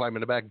control and climb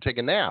in the back and take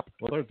a nap.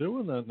 Well, they're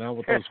doing that now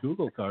with those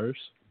Google cars.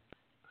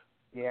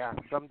 Yeah,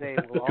 someday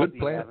we'll all be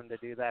having to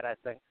do that, I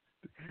think.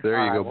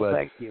 There you go, bud.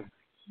 Thank you.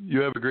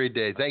 You have a great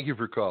day. Thank you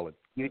for calling.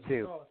 You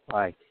too.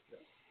 Bye.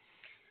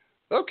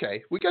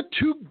 Okay, we got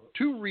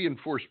two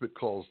reinforcement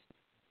calls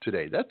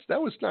today. That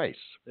was nice.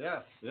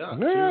 Yeah. All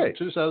right.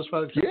 Two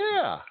satisfied customers.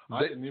 Yeah.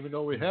 I didn't even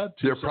know we had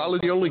two. They're probably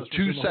the only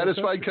two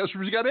satisfied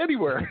customers you got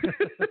anywhere.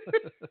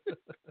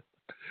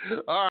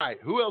 All right,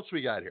 who else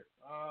we got here?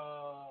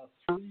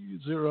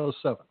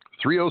 307.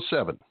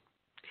 307.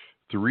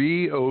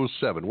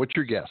 307. What's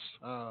your guess?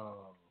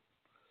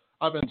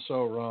 I've been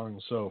so wrong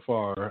so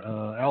far.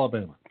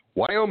 Alabama.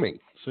 Wyoming.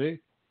 See?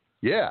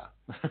 Yeah.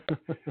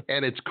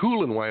 And it's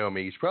cool in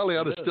Wyoming. He's probably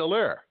out of still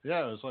there.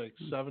 Yeah, it was like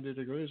 70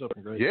 degrees up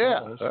in Great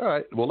Falls. Yeah. All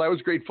right. Well, that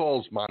was Great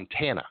Falls,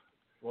 Montana.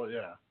 Well,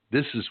 yeah.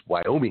 This is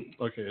Wyoming.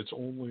 Okay, it's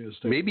only a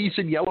state. Maybe he's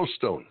in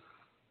Yellowstone.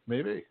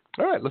 Maybe.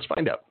 All right, let's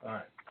find out. All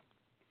right.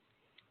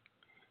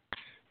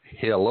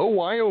 Hello,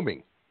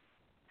 Wyoming.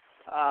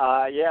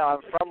 Yeah,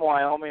 I'm from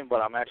Wyoming,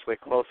 but I'm actually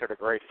closer to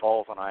Great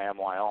Falls than I am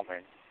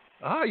Wyoming.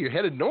 Ah, you're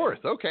headed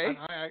north. Okay.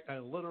 I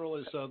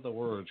literally said the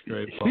words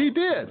Great Falls. He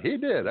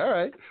did. All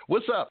right.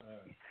 What's up?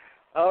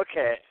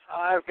 Okay,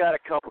 I've got a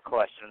couple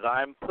questions.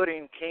 I'm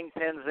putting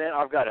kingpins in.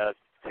 I've got a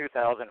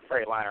 2000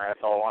 Freightliner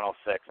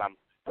FL106. I'm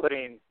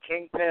putting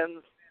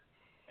kingpins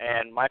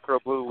and micro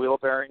blue wheel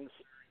bearings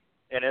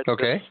in it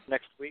this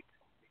next week.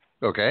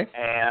 Okay.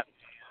 And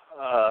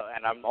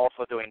I'm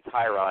also doing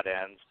tie rod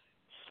ends.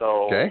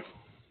 So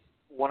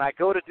when I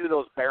go to do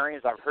those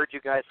bearings, I've heard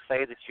you guys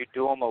say that you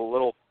do them a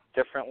little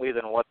differently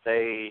than what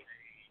they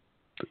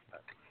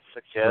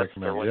suggest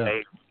or what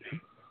they.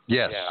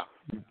 Yes. Yeah.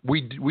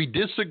 We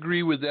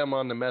disagree with them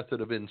on the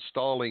method of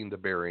installing the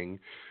bearing.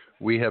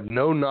 We have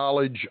no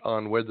knowledge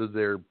on whether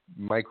their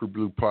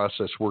microblue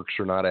process works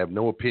or not. I have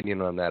no opinion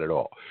on that at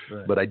all.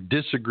 Right. But I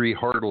disagree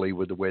heartily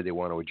with the way they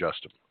want to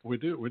adjust them. We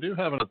do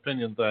have an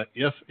opinion that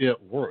if it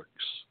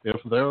works,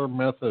 if their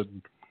method,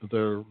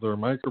 their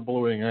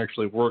microbluing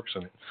actually works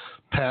and it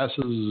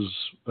passes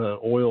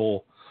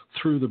oil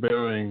through the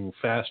bearing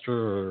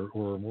faster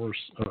or more,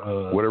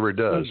 whatever it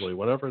does,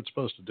 whatever it's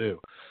supposed to do,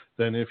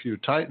 then if you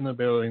tighten the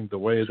bearing the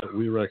way that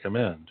we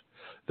recommend,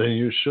 then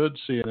you should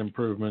see an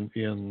improvement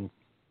in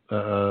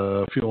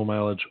fuel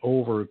mileage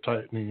over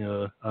tightening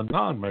a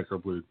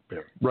non-microblued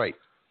bearing. Right.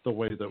 The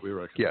way that we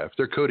recommend. Yeah, if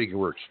their coating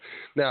works.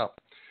 Now,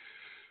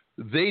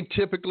 they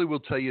typically will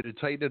tell you to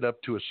tighten it up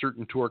to a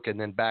certain torque and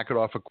then back it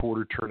off a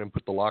quarter turn and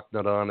put the lock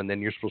nut on, and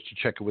then you're supposed to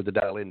check it with the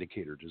dial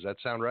indicator. Does that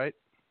sound right?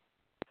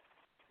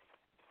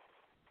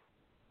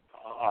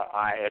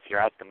 If you're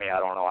asking me, I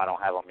don't know. I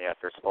don't have them yet.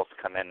 They're supposed to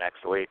come in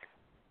next week.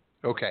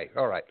 Okay,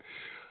 all right.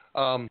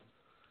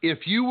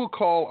 If you will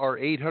call our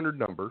 800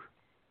 number,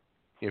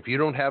 if you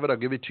don't have it, I'll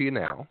give it to you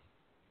now.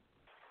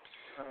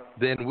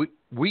 Then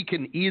we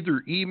can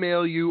either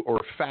email you or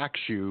fax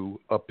you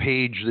a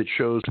page that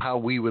shows how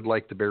we would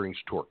like the bearings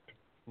torqued.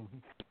 Mm-hmm.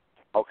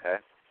 Okay.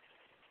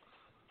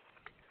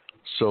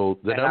 So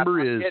the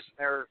number is...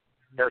 Their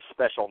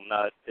special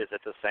nut, is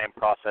it the same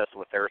process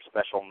with their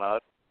special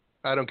nut?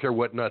 I don't care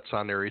what nut's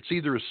on there. It's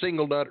either a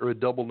single nut or a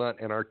double nut,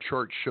 and our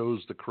chart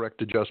shows the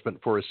correct adjustment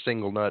for a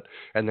single nut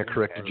and the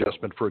correct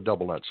adjustment for a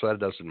double nut, so that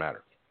doesn't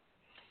matter.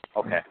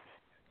 Okay.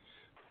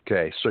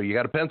 Okay, so you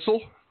got a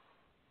pencil?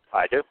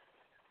 I do.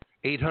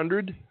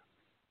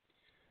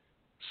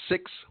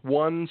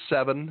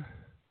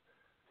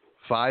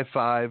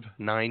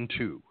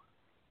 800-617-5592.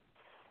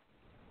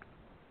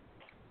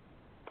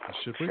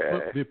 Should we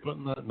be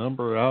putting that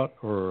number out,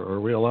 or are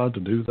we allowed to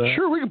do that?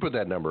 Sure, we can put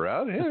that number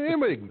out.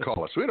 Anybody can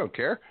call us. We don't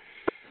care.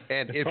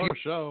 And if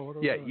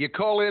you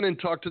call in and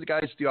talk to the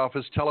guys at the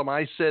office, tell them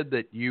I said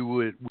that we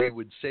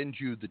would send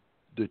you the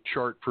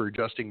chart for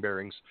adjusting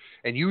bearings,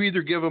 and you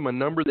either give them a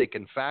number they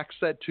can fax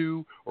that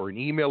to or an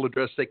email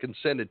address they can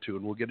send it to,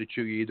 and we'll get it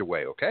to you either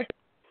way, okay?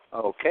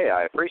 Okay,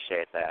 I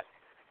appreciate that.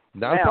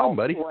 Not a problem,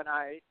 buddy. When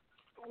I'm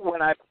going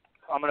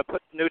to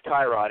put new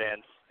tie rod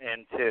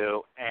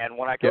into, and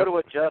when I go to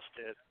adjust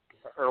it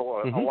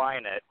or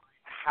align it,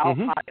 how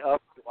high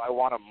up do I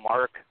want to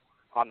mark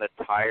on the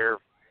tire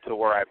to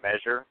where I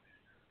measure?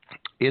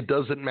 It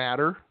doesn't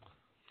matter.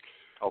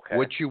 Okay.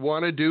 What you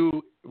want to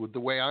do, with the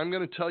way I'm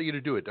going to tell you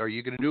to do it, are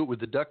you going to do it with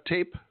the duct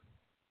tape?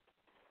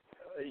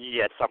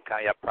 Yeah, some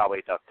kind. Yeah,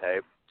 probably duct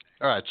tape.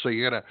 All right, so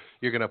you're gonna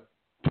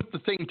put the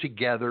thing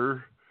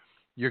together.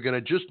 You're going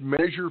to just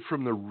measure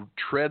from the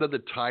tread of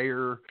the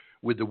tire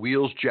with the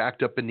wheels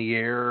jacked up in the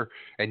air,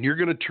 and you're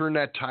going to turn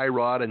that tie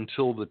rod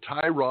until the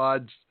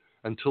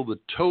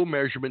toe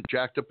measurement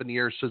jacked up in the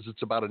air says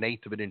it's about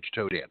 1/8 of an inch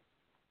towed in.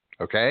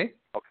 Okay?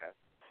 Okay.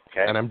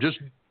 And I'm just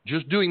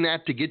doing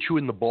that to get you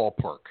in the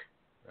ballpark.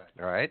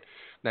 All right?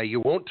 Now,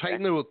 you won't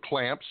tighten the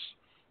clamps.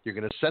 You're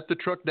going to set the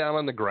truck down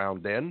on the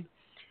ground then.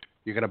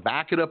 You're going to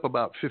back it up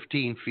about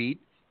 15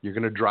 feet. You're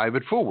going to drive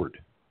it forward.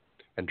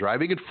 And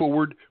driving it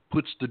forward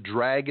puts the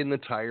drag in the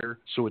tire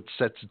so it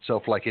sets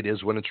itself like it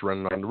is when it's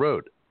running on the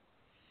road.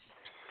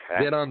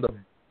 Okay.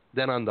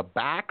 Then on the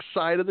back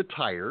side of the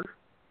tire,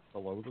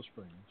 below the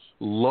springs,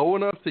 low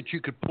enough that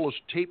you could pull a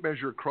tape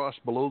measure across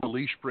below the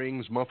leaf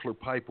springs, muffler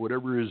pipe,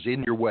 whatever is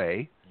in your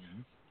way,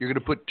 you're going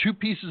to put 2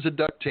 pieces of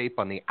duct tape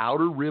on the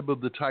outer rib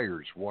of the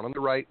tires, one on the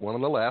right, one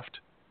on the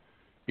left.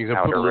 You're going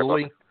to put a little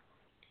ink.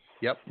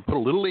 Yep, put a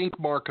little ink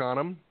mark on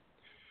them.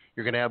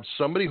 You're going to have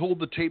somebody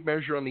hold the tape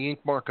measure on the ink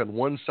mark on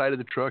one side of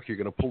the truck. You're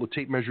going to pull the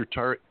tape measure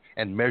turret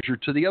and measure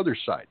to the other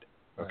side.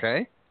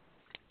 Okay?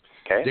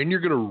 Okay. Then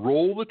you're going to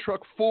roll the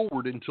truck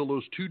forward until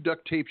those 2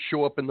 duct tapes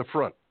show up in the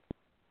front.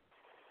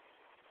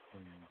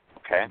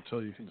 Okay.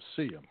 Until you can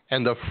see them.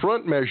 And the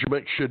front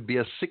measurement should be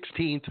a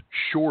 1/16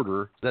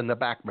 shorter than the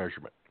back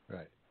measurement.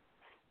 Right.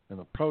 And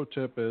the pro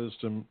tip is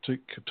to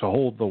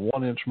hold the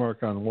 1 inch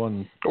mark on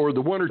one, or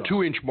the 1 or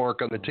 2 inch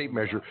mark on the tape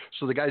measure,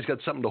 so the guy's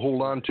got something to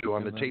hold on to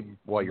on the tape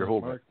while you're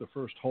holding. Mark the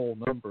first whole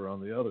number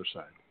on the other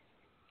side.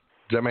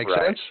 Does that make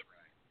sense?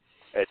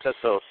 It says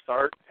so.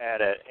 Start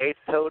at an 1/8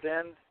 towed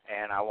in,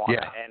 and I want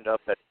to end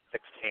up at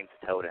 1/16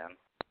 towed in.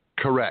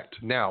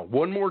 Correct. Now,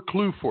 one more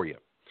clue for you.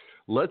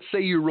 Let's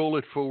say you roll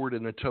it forward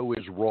and the toe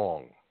is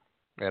wrong,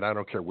 and I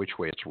don't care which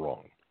way it's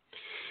wrong.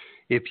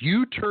 If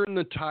you turn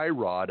the tie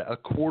rod a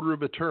quarter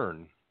of a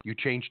turn, you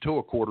change toe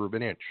a quarter of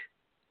an inch.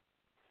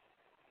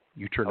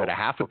 You turn it a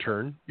half a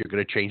turn, you're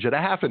going to change it a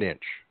half an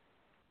inch.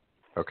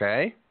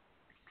 Okay?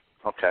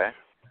 Okay.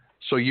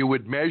 So you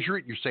would measure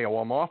it. You say, oh,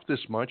 I'm off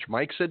this much.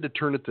 Mike said to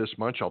turn it this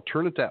much. I'll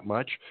turn it that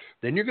much.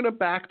 Then you're going to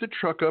back the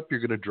truck up. You're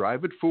going to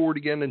drive it forward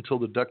again until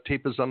the duct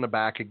tape is on the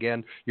back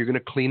again. You're going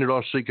to clean it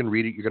off so you can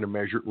read it. You're going to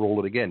measure it, roll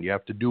it again. You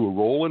have to do a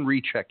roll and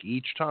recheck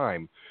each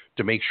time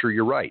to make sure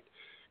you're right.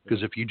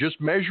 Because if you just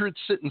measure it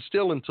sitting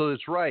still until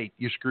it's right,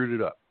 you screwed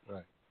it up.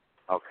 Right.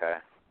 Okay.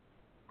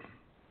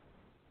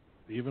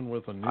 Even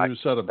with a new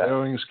set of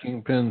bearings,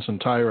 kingpins,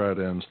 and tie rod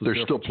ends, there's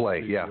still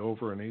play, yeah.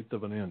 Over 1/8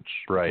 of an inch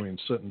right. between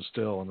sitting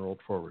still and rolled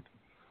forward.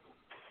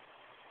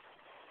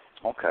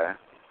 Okay.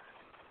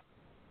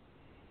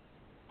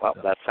 Well,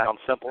 that sounds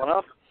simple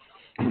enough.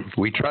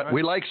 We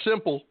like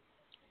simple.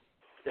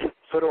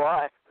 So do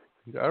I.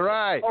 All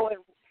right. Oh,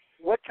 and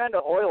what kind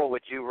of oil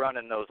would you run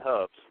in those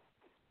hubs?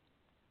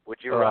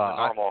 Would you run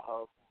the normal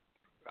hub?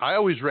 I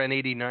always ran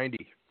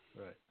 80-90.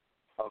 Right.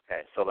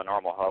 Okay, so the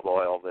normal hub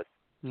oil that.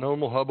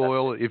 Normal hub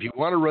oil. If you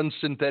want to run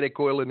synthetic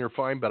oil in there,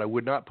 fine, but I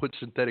would not put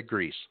synthetic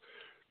grease.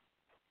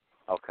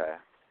 Okay.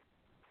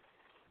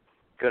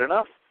 Good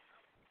enough.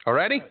 All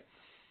righty?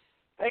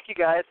 Thank you,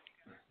 guys.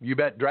 You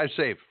bet. Drive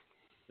safe.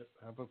 Yep.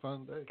 Have a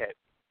fun day. Okay.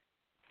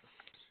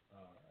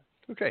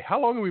 Okay.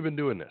 How long have we been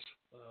doing this?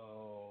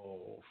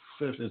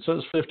 It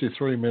says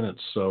 53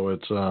 minutes, so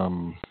it's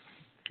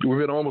we've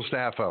been almost a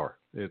half hour.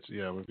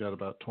 We've got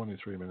about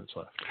 23 minutes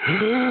left.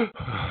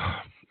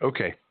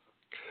 Okay.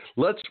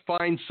 Let's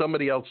find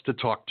somebody else to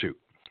talk to.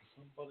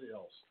 Somebody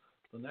else.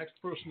 The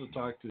next person to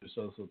talk to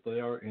says that they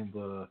are in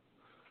the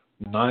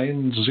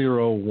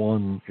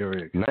 901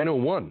 area.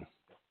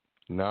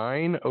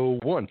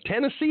 901.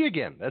 Tennessee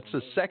again. That's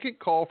the second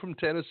call from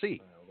Tennessee.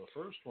 The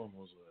first one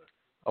was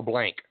a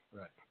blank.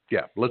 Right.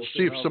 Yeah. Let's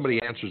see if somebody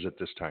answers it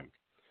this time.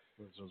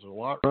 There's a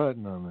lot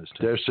riding on this.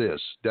 This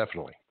is,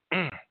 definitely.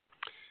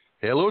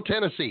 Hello,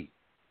 Tennessee.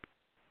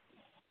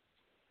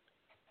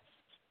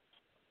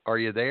 Are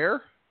you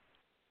there?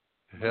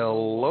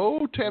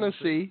 Hello,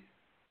 Tennessee.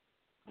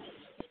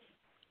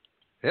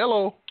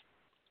 Hello.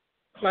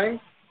 Hello.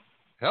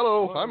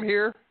 Hello, I'm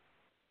here.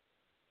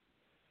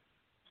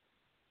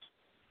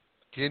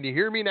 Can you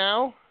hear me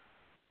now?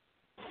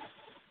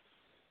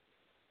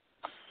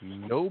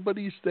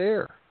 Nobody's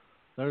there.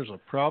 There's a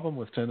problem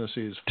with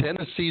Tennessee's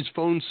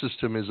phone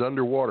system is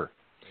underwater.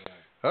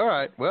 All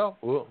right. Well,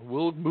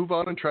 we'll move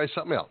on and try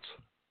something else.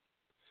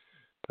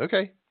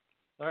 Okay.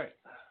 All right.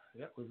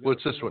 Yeah,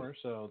 what's this one?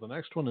 So the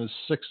next one is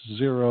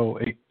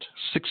 608.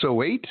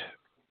 608?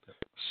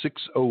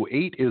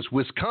 608 is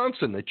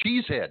Wisconsin, the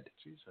Cheesehead.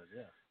 Cheesehead,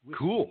 yeah.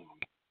 Cool.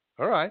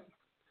 All right.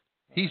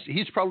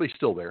 He's probably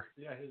still there.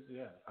 Yeah,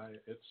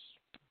 it's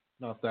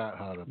not that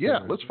hot up there. Yeah,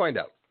 let's find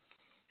out.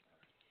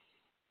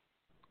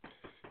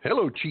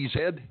 Hello,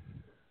 Cheesehead.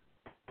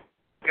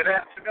 Good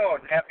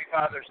afternoon. Happy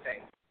Father's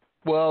Day.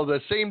 Well, the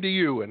same to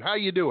you. And how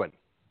you doing?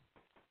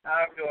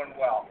 I'm doing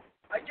well.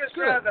 I just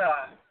had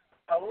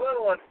a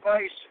little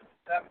advice.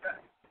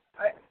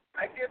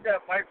 I did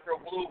that micro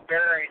blue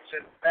bearings,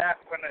 and back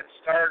when it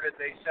started,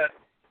 they said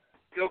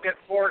you'll get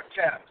 4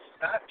 tenths,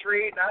 not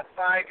 3, not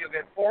 5. You'll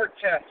get 4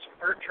 tenths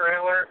per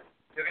trailer.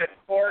 You'll get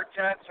 4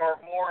 tenths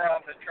or more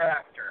on the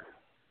tractor.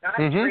 Not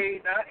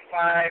 3, not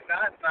 5,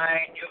 not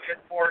 9. You'll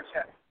get 4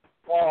 tenths.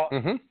 Well,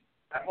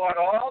 I bought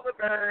all the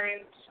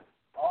bearings,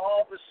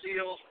 all the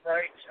seals,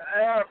 brakes,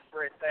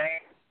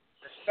 everything,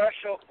 the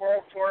special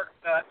 4-torque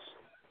nuts.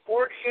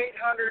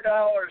 $4,800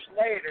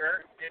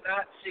 later, did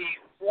not see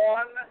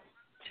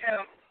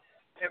 1/10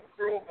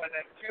 improvement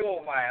in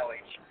fuel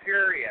mileage,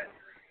 period.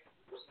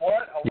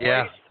 What a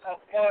waste of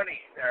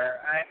money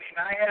there. I mean,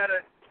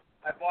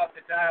 I bought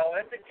the dial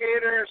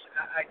indicators.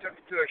 I took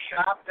it to a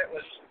shop that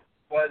was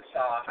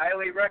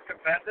highly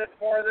recommended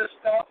for this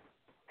stuff,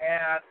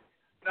 and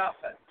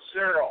nothing.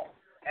 Zero.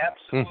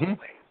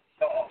 Absolutely.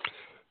 So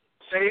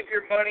save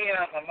your money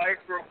on the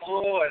micro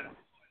blue and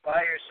buy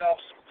yourself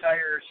some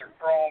tires or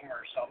chrome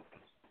or something.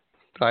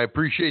 I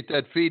appreciate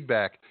that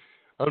feedback.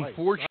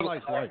 Unfortunately, I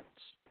like lights.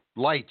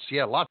 Lights,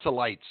 yeah, lots of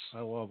lights.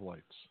 I love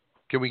lights.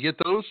 Can we get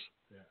those?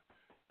 Yeah.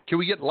 Can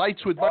we get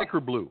lights with micro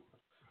blue?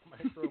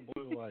 Micro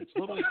blue lights.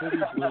 Little bitty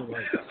blue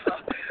lights.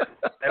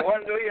 They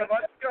wouldn't do you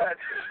much good.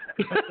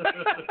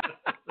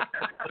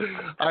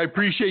 I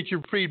appreciate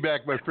your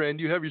feedback, my friend.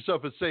 You have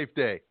yourself a safe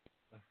day.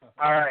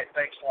 All right.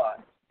 Thanks a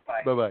lot.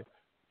 Bye. Bye-bye.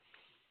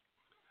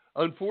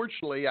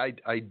 Unfortunately,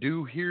 I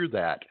do hear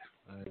that.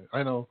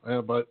 I know,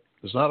 but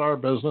it's not our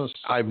business.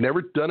 I've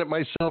never done it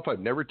myself. I've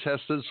never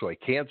tested, so I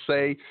can't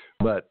say,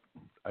 but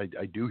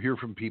I do hear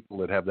from people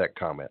that have that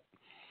comment.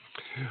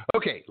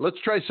 Okay, let's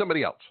try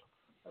somebody else.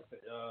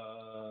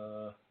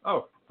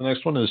 Okay. The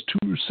next one is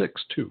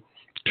 262.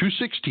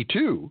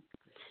 262?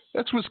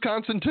 That's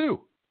Wisconsin,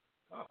 too.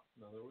 Oh,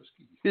 another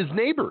whiskey. His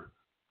neighbor.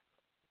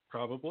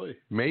 Probably.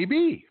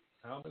 Maybe.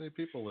 How many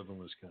people live in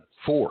Wisconsin?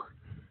 4.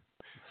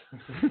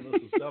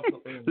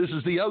 This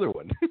is the other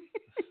one.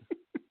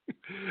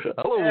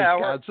 Hello,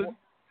 Wisconsin.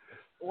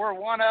 We're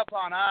one up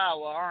on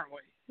Iowa, aren't we?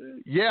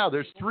 Yeah,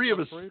 there's 3 of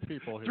us. 3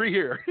 people here. 3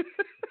 here.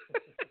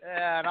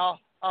 Yeah, and all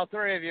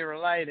 3 of you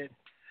related.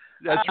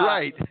 That's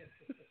right.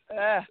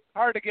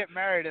 Hard to get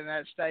married in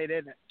that state,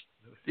 isn't it?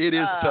 It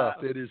is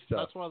tough. It is tough.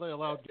 That's why they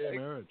allowed gay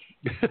marriage.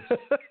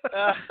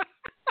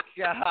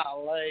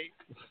 Golly.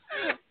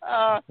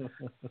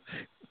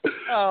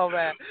 Oh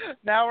man.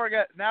 Now we're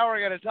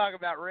gonna talk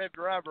about ribbed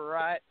rubber,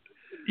 right?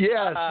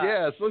 Yes,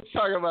 yes. Let's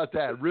talk about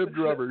that. Ribbed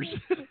rubbers.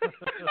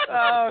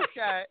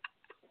 Okay.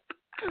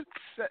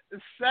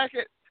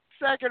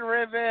 Second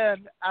rib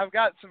in, I've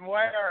got some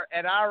wear,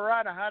 and I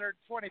run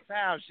 120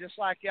 pounds, just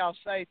like y'all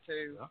say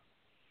to.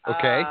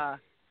 Okay.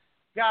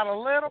 Got a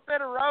little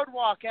bit of road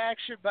walk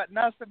action, but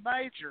nothing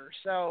major.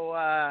 So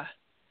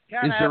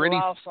kind of at a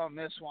loss on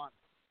this one.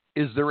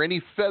 Is there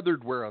any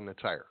feathered wear on the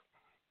tire?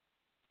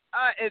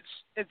 It's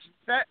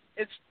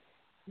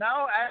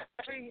no,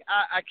 actually,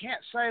 I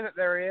can't say that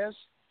there is.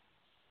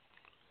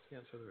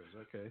 Can't say there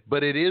is. Okay.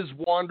 But it is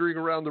wandering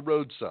around the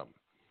road some.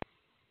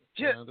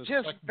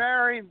 Just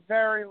very,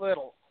 very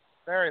little.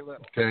 Very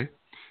little. Okay.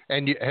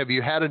 And have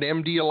you had an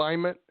MD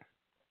alignment?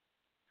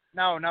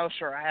 No,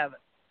 sir, I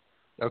haven't.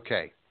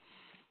 Okay.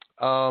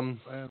 And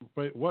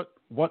wait,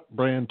 what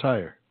brand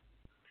tire?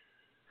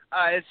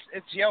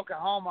 It's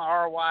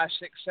Yokohama RY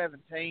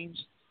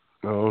 617s.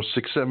 Oh,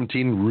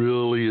 617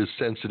 really is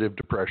sensitive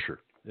to pressure.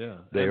 Yeah,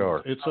 they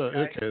are. It's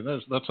okay.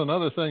 That's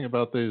another thing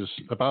about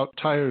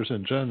tires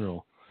in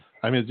general.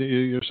 I mean,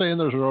 you're saying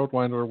there's a road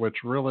winder, which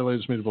really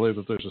leads me to believe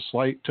that there's a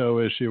slight toe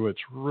issue. It's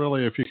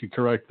really, if you could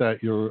correct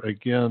that, you're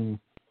again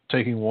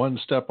taking one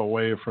step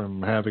away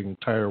from having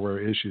tire wear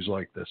issues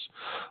like this.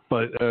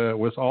 But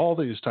with all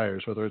these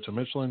tires, whether it's a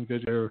Michelin,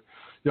 Goodyear,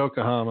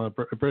 Yokohama,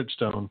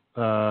 Bridgestone,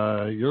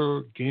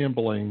 you're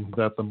gambling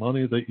that the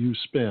money that you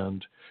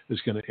spend is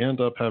going to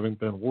end up having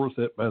been worth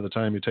it by the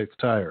time you take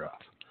the tire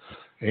off.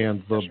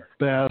 And the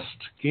best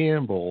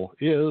gamble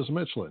is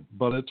Michelin,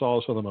 but it's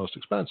also the most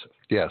expensive.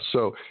 Yeah.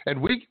 So, and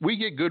we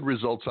get good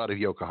results out of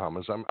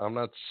Yokohamas. I'm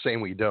not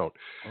saying we don't,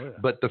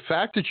 but the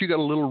fact that you got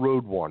a little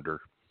road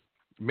wander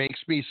makes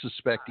me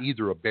suspect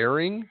either a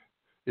bearing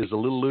is a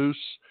little loose,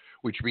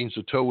 which means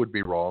the toe would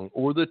be wrong,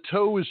 or the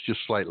toe is just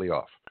slightly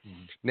off.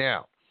 Mm-hmm.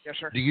 Now, yes,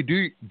 sir. Do you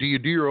do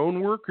your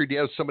own work, or do you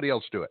have somebody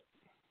else do it?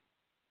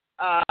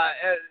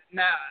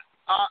 Now,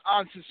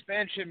 on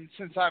suspension,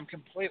 since I'm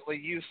completely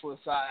useless,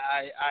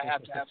 I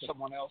have to have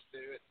someone else do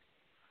it.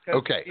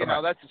 Okay. You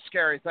know, that's a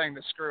scary thing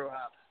to screw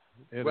up.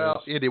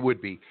 It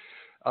would be.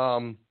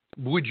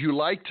 Would you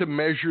like to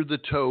measure the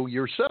toe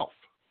yourself?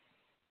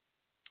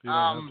 You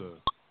don't have to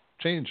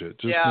change it.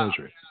 Just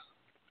measure it.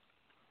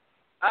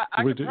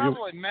 I could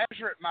probably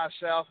measure it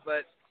myself,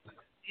 but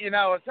you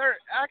know,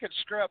 I could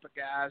screw up a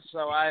guy,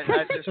 so I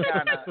just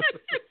kind of.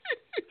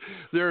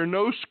 There are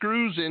no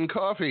screws in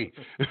coffee.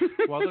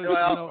 Well,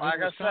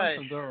 like I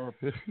say,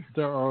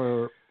 there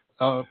are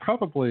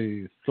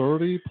probably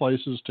 30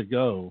 places to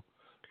go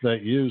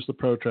that use the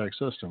ProTrack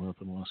system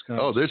up in Wisconsin.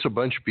 Oh, there's a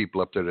bunch of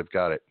people up there that've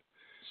got it.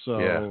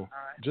 So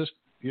just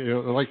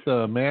like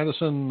the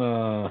Madison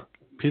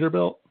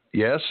Peterbilt.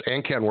 Yes,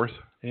 and Kenworth.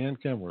 And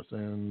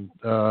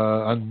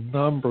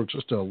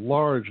just a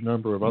large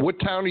number of other. What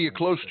town are you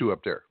close to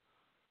up there?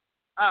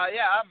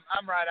 Yeah,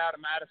 I'm right out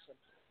of Madison.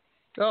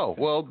 Oh,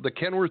 well, the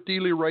Kenworth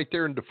dealer right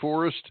there in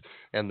DeForest,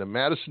 and the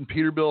Madison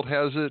Peterbilt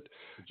has it,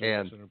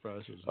 and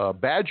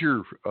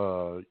Badger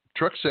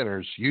Truck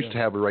Centers used to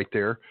have it right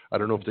there. I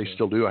don't know if they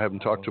still do. I haven't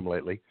talked to them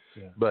lately.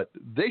 Yeah. But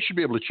they should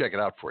be able to check it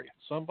out for you.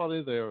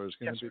 Somebody there is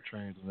going to be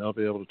trained, and they'll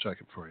be able to check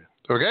it for you.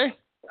 Okay?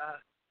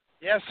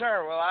 Yes,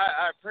 sir. Well,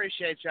 I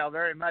appreciate y'all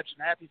very much,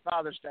 and happy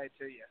Father's Day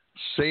to you.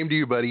 Same to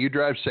you, buddy. You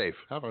drive safe.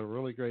 Have a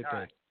really great day.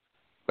 Right.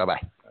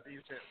 Bye-bye. You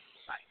too.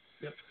 Bye.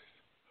 Yep.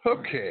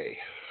 Okay.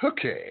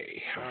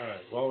 All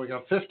right. Well, we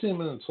got 15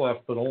 minutes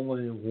left, but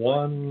only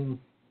one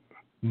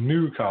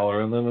new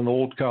caller, and then an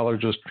old caller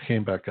just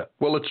came back up.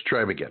 Well, let's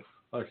try him again.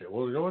 Okay.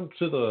 Well, we're going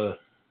to the.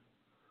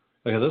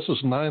 Okay, this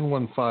is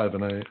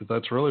 915, and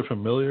that's really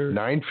familiar.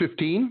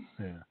 915?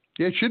 Yeah.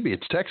 Yeah, it should be.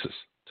 It's Texas.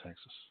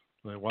 Texas.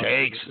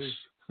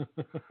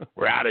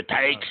 We're out of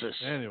Texas.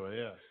 Anyway,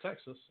 yeah,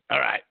 Texas. All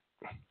right.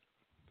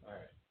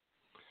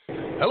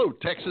 Hello,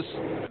 Texas.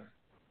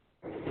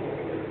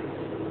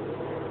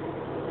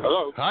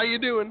 Hello. How you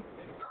doing?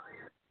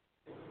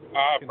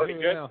 Pretty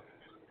good. Now.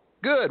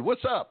 Good.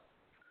 What's up?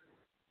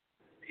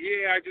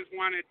 Yeah, I just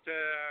wanted to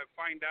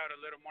find out a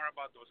little more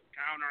about those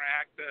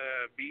counteract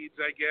beads,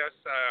 I guess.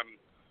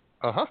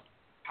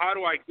 How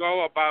do I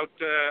go about,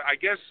 I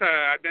guess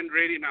I've been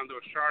reading on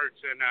those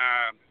charts, and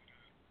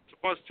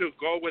supposed to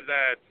go with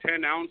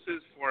 10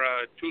 ounces for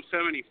a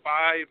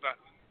 275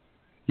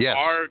 yes.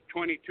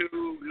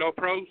 R22 low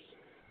pros?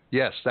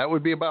 Yes, that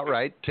would be about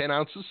right. 10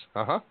 ounces?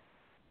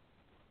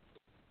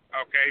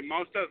 Okay,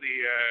 most of the,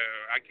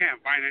 I can't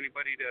find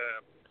anybody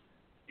to,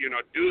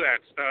 do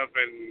that stuff,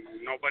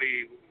 and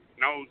nobody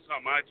knows so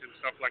much and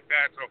stuff like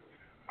that, so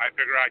I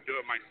figure I'd do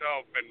it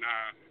myself, and,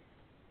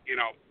 when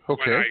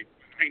I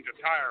change a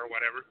tire or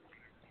whatever.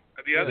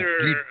 The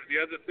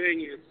other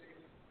thing is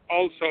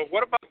also,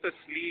 what about the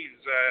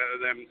sleeves,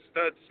 them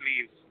stud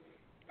sleeves,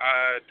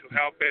 to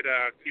help it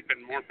keep it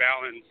more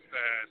balanced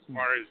as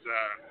far as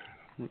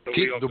the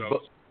wheel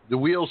goes? The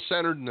wheel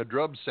centered and the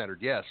drum centered,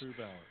 yes.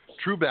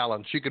 True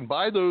balance. You can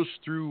buy those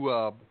through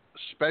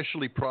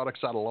specialty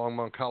products out of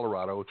Longmont,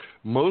 Colorado.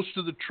 Most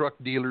of the truck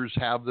dealers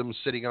have them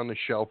sitting on the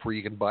shelf where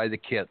you can buy the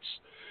kits.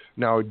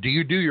 Now, do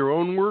you do your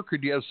own work, or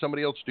do you have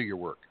somebody else do your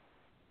work?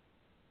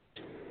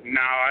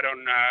 No, I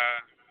don't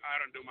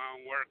do my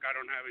own work. I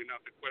don't have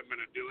enough equipment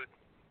to do it.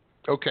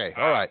 Okay,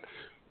 all right.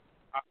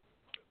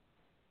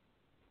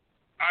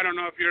 I don't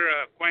know if you're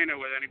acquainted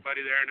with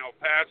anybody there in El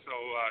Paso,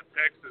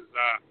 Texas.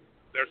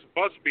 There's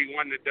supposed to be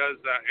one that does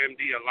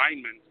MD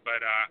alignments, but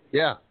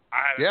yeah,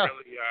 I haven't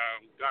really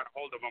got a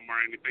hold of him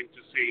or anything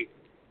to see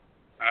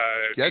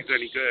if he's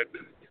any good.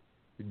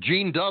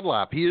 Gene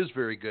Dunlap, he is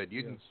very good.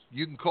 You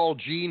can call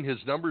Gene. His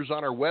number's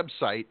on our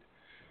website.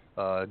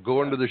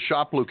 Go into the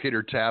shop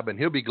locator tab, and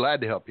he'll be glad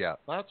to help you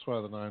out. That's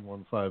why the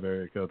 915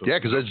 area code. Yeah,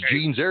 because that's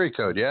Gene's area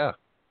code. Yeah.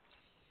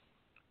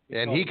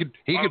 And he could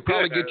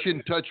probably get you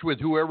in touch with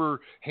whoever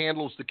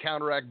handles the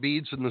counteract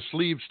beads and the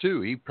sleeves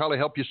too. He'd probably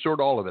help you sort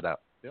all of it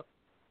out. Yep.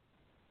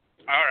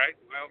 All right.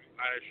 Well,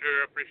 I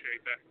sure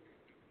appreciate that.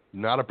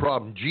 Not a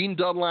problem. Gene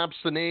Dunlap's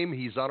the name.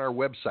 He's on our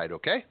website.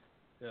 Okay.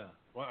 Yeah.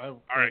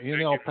 Well, all right. In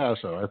El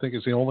Paso, I think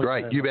it's the only.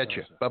 Right. You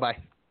betcha. Bye bye.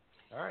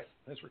 All right.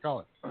 Thanks for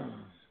calling.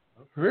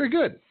 Very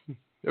good.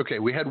 Okay,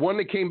 we had one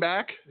that came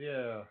back.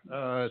 Yeah.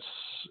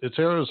 It's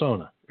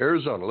Arizona.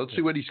 Arizona. Let's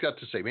see what he's got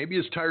to say. Maybe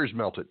his tires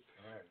melted.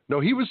 No,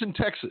 he was in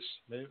Texas.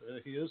 Maybe,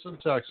 he is in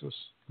Texas.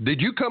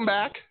 Did you come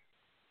back?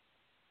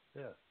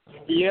 Yeah.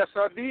 Yes,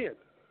 I did.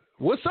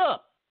 What's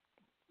up?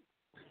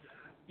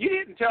 You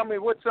didn't tell me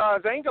what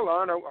size angle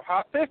iron or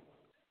how thick.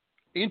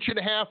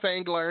 1.5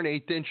 angle iron,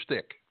 1/8 inch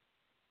thick.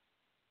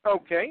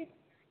 Okay.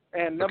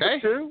 And number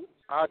two,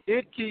 I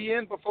did key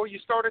in before you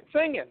started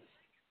singing.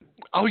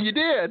 Oh, you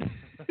did?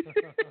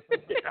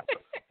 Yeah.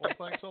 Well,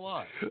 thanks a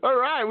lot. All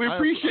right, we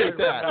appreciate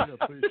that. I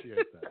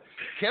appreciate that.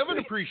 Kevin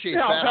appreciates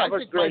that. I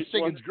think my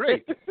singing's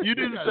great. You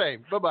do the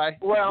same. Bye-bye.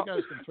 Well, you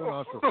guys can turn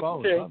off your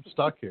phones. Okay. I'm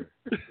stuck here.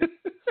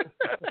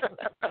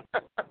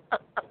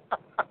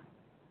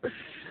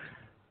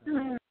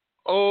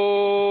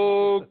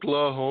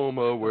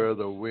 Oklahoma, where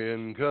the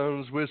wind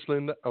comes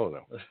whistling. Oh,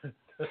 no.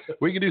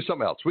 We can do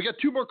something else. We got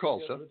 2 more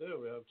calls, yes, we do.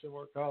 We have 2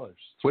 more callers.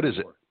 What is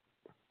it?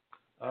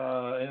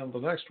 And the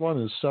next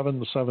one is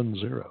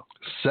 770.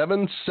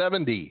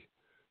 770.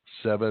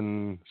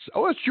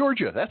 Oh, it's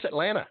Georgia. That's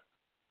Atlanta.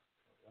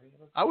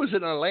 I was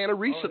in Atlanta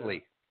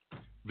recently. Oh, yeah.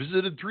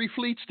 Visited 3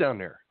 fleets down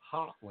there.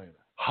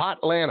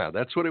 Hotlanta.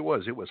 That's what it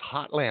was. It was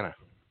Hotlanta.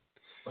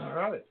 All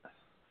right.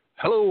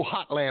 Hello,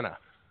 Hotlanta.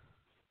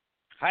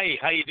 Hi,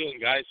 how you doing,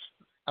 guys?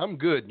 I'm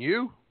good. And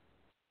you?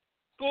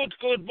 Good.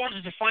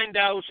 Wanted to find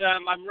out,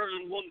 I'm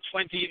running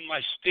 120 in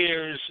my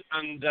steers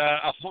and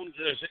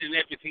 100 in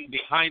everything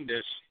behind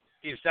it.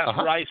 Is that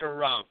right or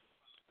wrong?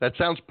 That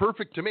sounds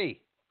perfect to me.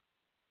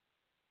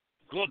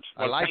 Good.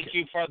 Well, I like thank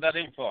you for that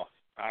info.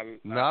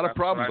 Not a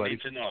problem, buddy. I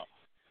need to know.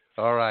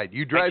 All right.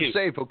 You drive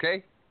safe,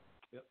 okay?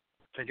 Yep.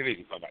 Take it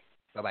easy. Bye-bye.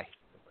 Bye-bye.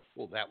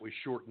 Well, that was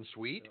short and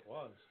sweet. It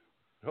was.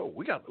 Oh,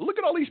 look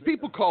at all these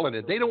people calling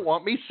in. They don't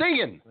want me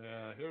singing.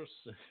 Yeah,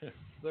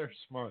 they're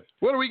smart.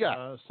 What do we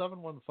got?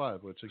 715,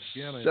 which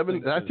again,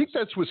 I think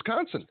that's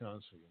Wisconsin. Yeah.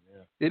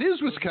 It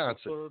is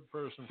Wisconsin.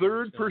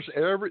 Third person.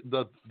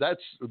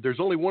 There's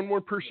only one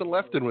more person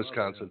left in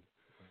Wisconsin.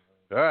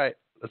 All right.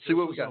 Let's see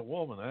what we got. A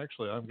woman,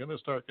 actually. I'm going to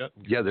start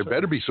getting. Yeah, there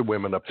better be some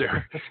women up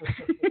there.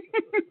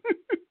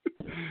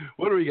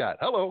 What do we got?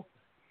 Hello.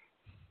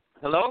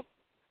 Hello.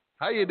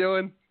 How you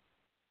doing?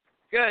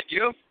 Good.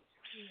 You?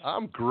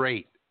 I'm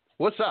great.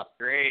 What's up?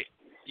 Great.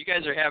 You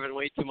guys are having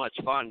way too much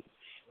fun.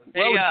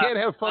 Well, we can't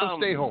have fun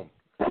and stay home.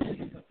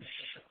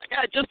 I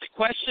got just a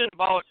question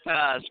about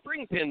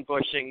spring pin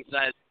bushings.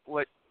 I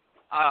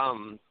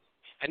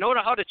know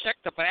how to check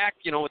the back,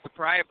 with the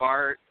pry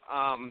bar.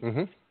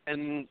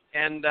 And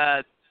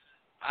the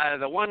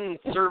one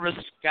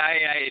service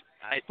guy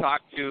I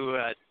talked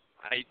to,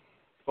 I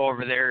go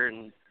over there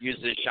and use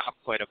his shop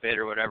quite a bit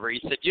or whatever. He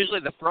said usually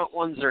the front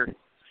ones are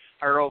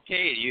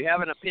okay. Do you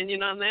have an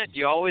opinion on that? Do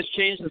you always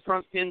change the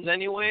front pins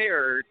anyway,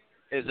 or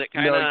is it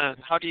kind of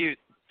how do you?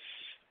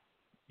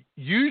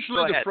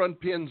 Usually the front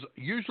pins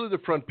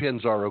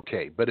are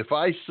okay, but if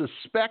I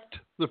suspect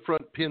the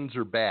front pins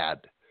are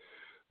bad,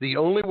 the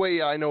only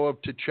way I know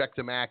of to check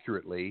them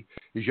accurately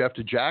is you have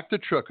to jack the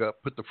truck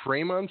up, put the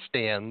frame on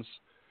stands,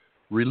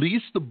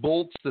 release the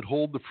bolts that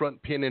hold the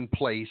front pin in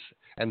place,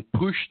 and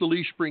push the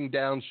leaf spring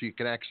down so you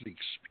can actually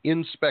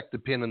inspect the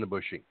pin in the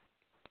bushing.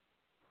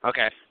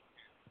 Okay.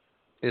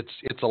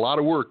 It's a lot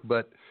of work,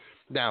 but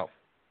now,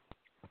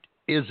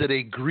 is it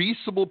a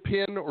greasable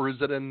pin or is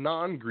it a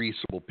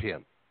non-greasable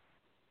pin?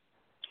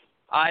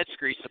 It's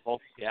greasable,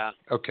 yeah.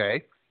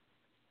 Okay.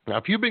 Now,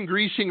 if you've been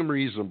greasing them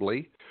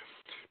reasonably,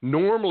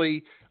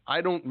 normally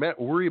I don't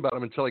worry about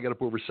them until I get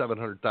up over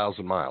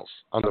 700,000 miles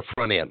on the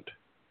front end.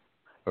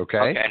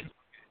 Okay?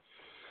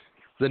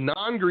 The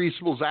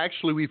non-greasables,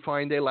 actually, we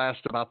find they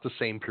last about the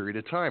same period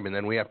of time, and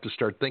then we have to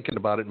start thinking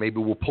about it. Maybe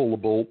we'll pull the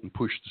bolt and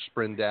push the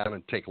spring down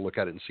and take a look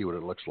at it and see what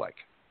it looks like.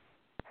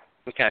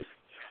 Okay.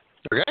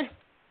 Okay?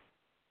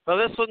 Well,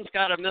 this one's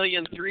got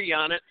 1,000,003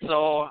 on it,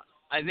 so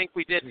I think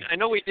we did. I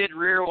know we did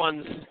rear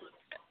ones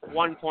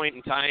one point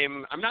in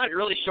time, I'm not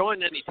really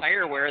showing any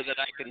tire wear that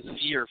I can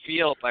see or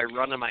feel by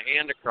running my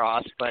hand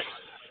across, but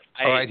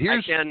I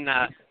can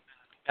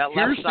that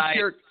left side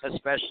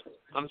especially.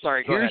 I'm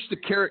sorry, go ahead.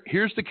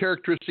 Here's the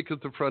characteristic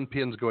of the front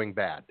pins going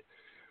bad.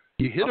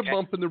 You hit a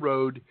bump in the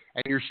road,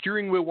 and your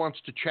steering wheel wants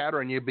to chatter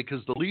on you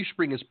because the leaf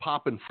spring is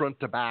popping front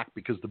to back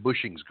because the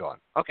bushing's gone.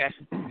 Okay.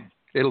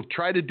 It'll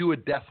try to do a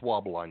death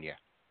wobble on you.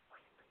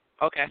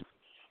 Okay.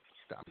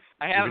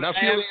 I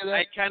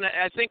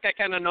think I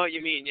kind of know what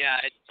you mean. Yeah,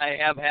 I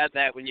have had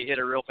that when you hit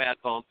a real bad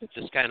bump. It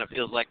just kind of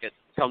feels like it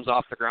comes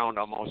off the ground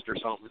almost or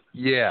something.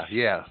 Yeah.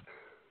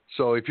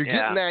 So if you're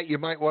getting that, you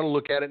might want to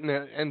look at it.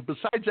 And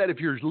besides that, if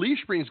your leaf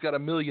spring's got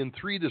 1.3 million,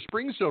 the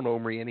springs don't owe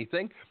me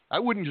anything. I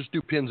wouldn't just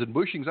do pins and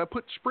bushings. I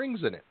put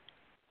springs in it.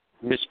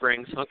 New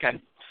springs, okay.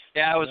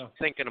 Yeah, I was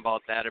thinking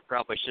about that. I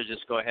probably should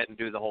just go ahead and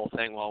do the whole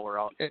thing while we're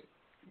out. Taking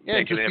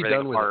just be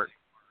done with apart.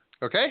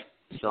 It. Okay.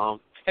 So,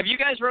 have you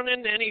guys run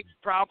into any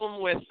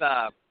problem with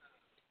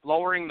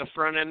lowering the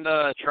front end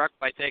of the truck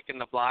by taking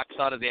the blocks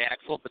out of the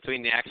axle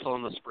between the axle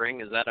and the spring?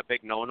 Is that a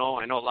big no-no?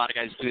 I know a lot of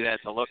guys do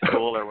that to look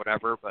cool or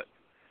whatever, but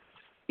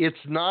it's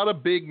not a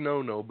big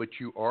no-no, but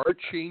you are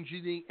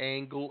changing the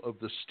angle of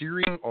the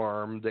steering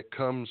arm that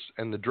comes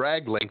and the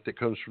drag length that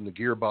comes from the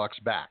gearbox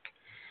back.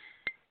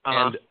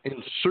 And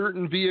in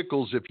certain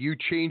vehicles, if you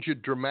change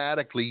it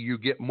dramatically, you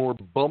get more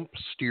bump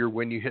steer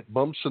when you hit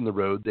bumps in the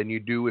road than you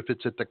do if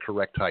it's at the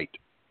correct height.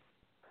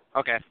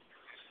 Okay.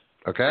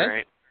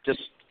 Okay?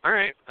 All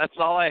right. That's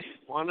all I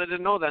wanted to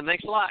know then.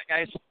 Thanks a lot,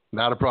 guys.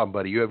 Not a problem,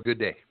 buddy. You have a good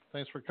day.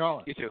 Thanks for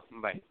calling. You too.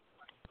 Bye.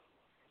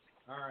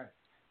 All right.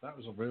 That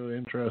was a really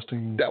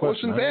interesting That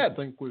question. wasn't bad.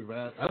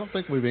 I don't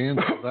think we've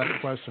answered that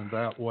question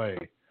that way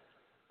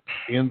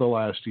in the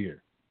last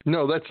year.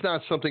 No, that's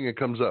not something that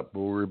comes up.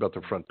 We'll worry about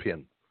the front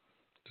pin.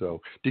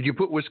 So, did you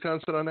put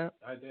Wisconsin on that?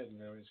 I did.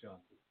 No, he's gone.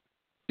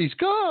 He's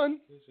gone.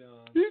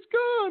 He's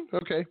gone.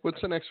 Okay.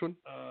 What's the next one?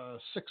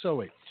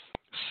 608.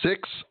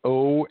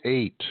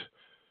 608.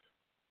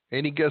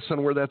 Any guess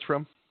on where that's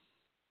from?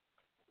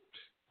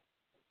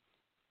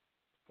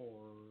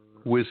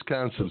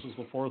 Wisconsin. This is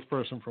the fourth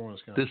person from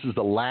Wisconsin. This is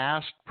the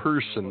last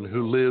person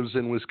who lives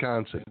in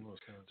Wisconsin.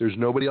 There's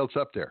nobody else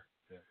up there.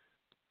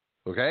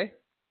 Yeah. Okay?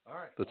 All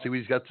right. Let's see what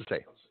he's got to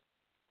say.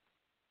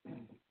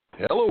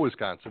 Hello,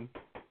 Wisconsin.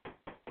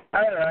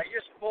 I don't know. I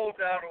just moved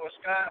down to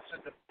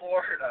Wisconsin to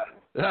Florida.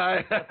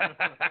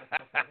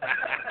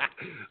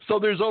 So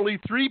there's only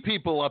 3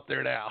 people up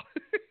there now.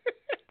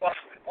 well,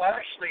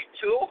 actually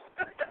 2.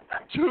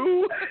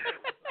 2?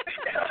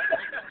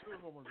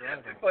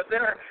 But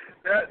they're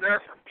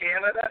from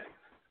Canada.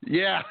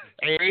 Yeah.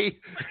 Hey.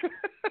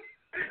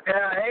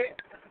 Yeah.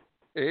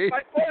 Hey.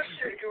 My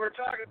question: you were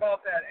talking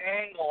about that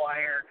angle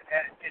iron,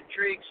 and it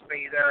intrigues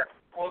me. There.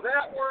 Will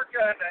that work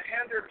on the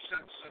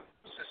Henderson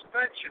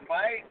suspension?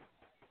 My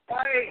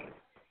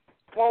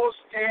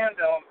closed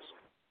tandems,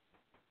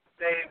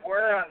 they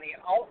wear on the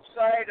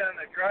outside on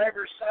the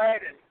driver's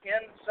side and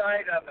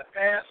inside on the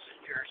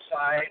passenger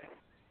side.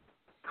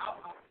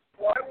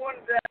 Why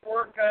wouldn't that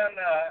work on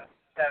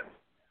that?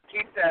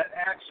 Keep that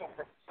axle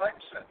from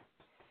flexing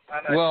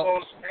on a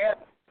closed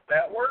tandem.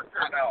 That work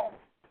or no?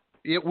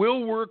 It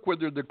will work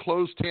whether the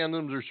closed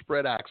tandems or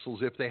spread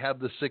axles if they have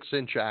the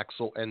 6-inch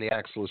axle and the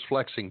axle is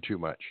flexing too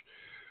much.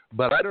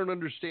 But I don't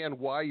understand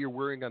why you're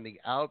wearing on the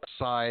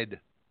outside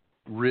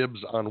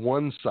ribs on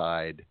one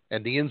side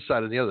and the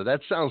inside on the other.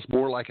 That sounds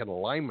more like an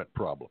alignment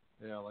problem.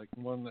 Yeah, like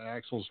one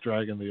axle's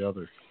dragging the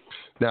other.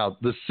 Now,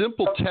 the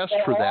simple test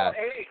for that...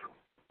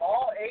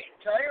 All 8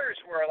 tires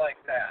were like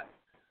that.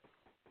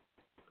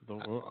 And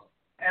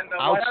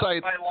my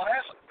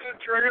last 2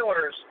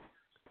 trailers,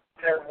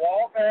 they're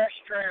Wabash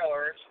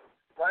trailers,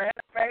 brand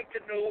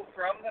spanking new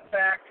from the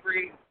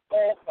factory,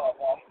 both of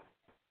them.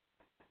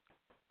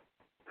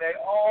 They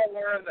all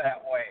were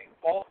that way,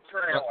 both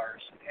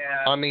trailers.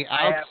 And on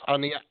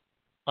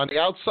the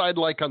outside,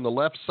 like on the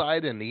left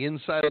side, and the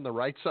inside on the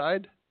right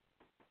side.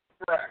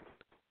 Correct.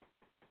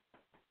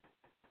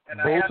 And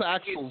both I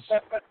have axles. To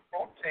keep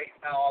rotate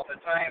now all the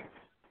time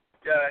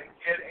to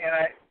get. And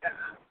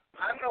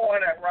I'm the one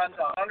that runs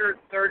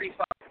 135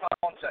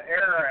 pounds of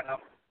air in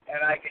them,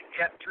 and I can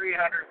get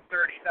 330,000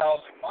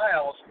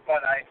 miles,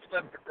 but I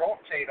flip and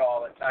rotate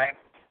all the time,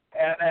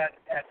 and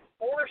that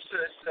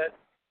forces it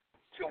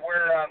to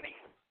wear on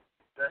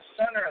the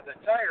center of the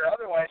tire.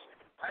 Otherwise,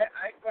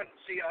 I couldn't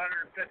see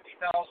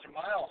 150,000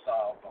 miles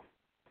out of them.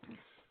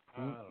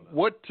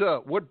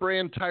 What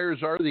brand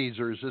tires are these,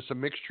 or is this a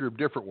mixture of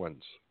different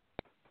ones?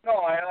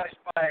 No, I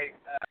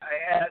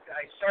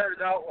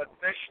started out with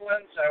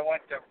Michelin's. I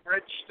went to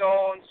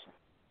Bridgestones,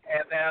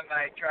 and then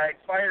I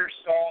tried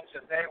Firestones,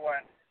 and they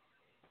went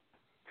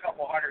a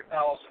couple 100,000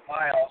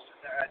 miles.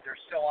 They're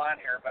still on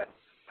here, but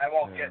I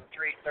won't get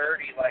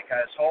 330 like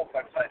I was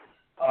hoping. But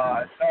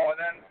no,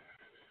 and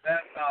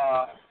then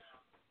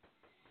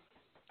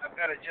I'm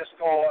gonna just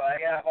go. I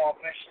have all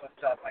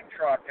Michelin's on my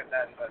truck, and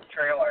then the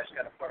trailer is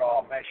gonna put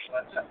all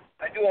Michelin's.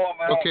 I do all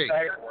my own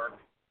tire work.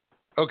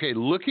 Okay,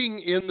 looking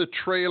in the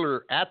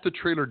trailer, at the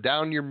trailer,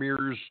 down your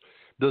mirrors,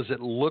 Does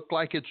it look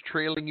like it's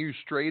trailing you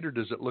straight, or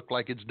does it look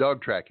like it's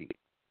dog tracking?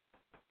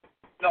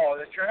 No,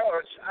 the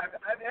trailers.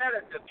 I've had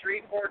it to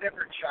 3-4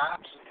 different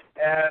shops,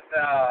 and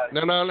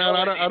No.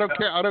 I don't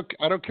care. I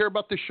don't care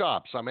about the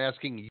shops. I'm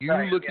asking you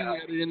looking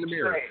at it in the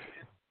mirror. Straight.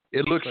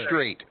 It looks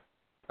straight.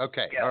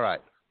 Okay. Yeah. All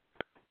right.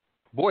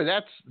 Boy,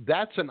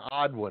 that's an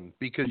odd one,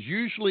 because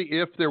usually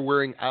if they're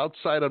wearing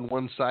outside on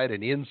one side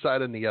and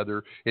inside on the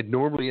other, it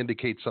normally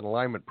indicates an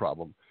alignment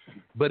problem.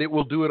 But it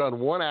will do it on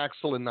one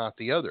axle and not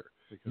the other.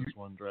 Because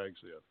one drags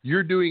the other.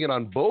 You're doing it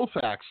on both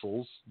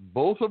axles,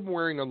 both of them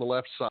wearing on the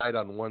left side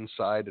on one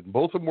side, and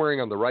both of them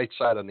wearing on the right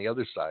side on the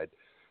other side.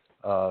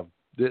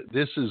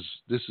 This is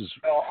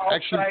outside,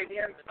 actually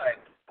inside.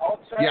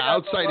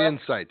 Outside,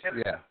 inside.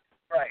 Yeah.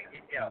 Right.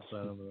 Yeah.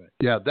 Outside on the right.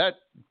 Yeah.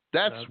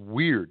 That's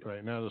weird.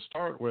 Right now, to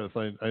start with,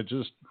 I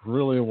just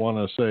really want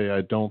to say I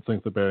don't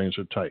think the bearings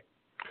are tight.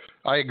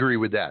 I agree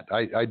with that.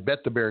 I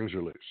bet the bearings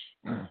are loose.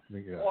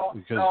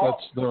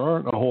 Because there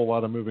aren't a whole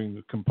lot of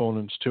moving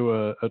components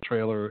to a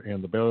trailer,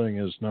 and the bearing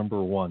is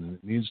number one, and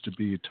it needs to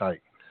be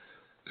tight.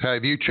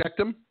 Have you checked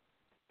them?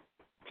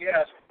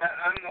 Yes,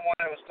 I'm the one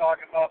that was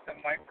talking about the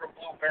micro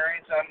blue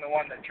bearings. I'm the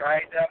one that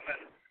tried them,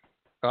 and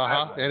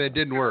and it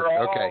didn't work.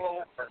 Okay.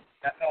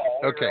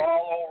 We were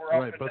all over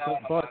right, but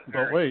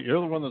wait,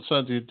 you're the one that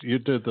said you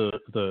did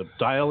the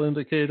dial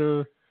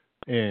indicator,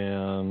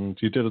 and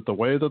you did it the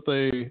way that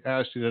they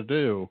asked you to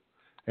do.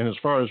 And as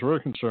far as we're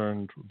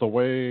concerned, the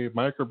way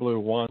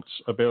Microblue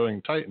wants a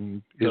bearing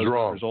tightened is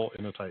wrong. Result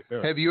in a tight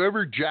bearing. Have you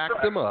ever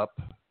jacked them up?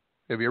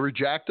 Have you ever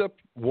jacked up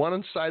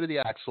one side of the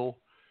axle,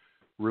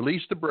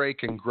 released the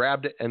brake, and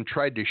grabbed it and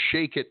tried to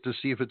shake it to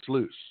see if it's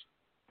loose?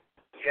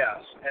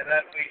 Yes, and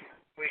then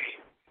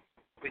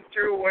we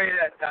threw away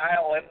that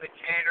dial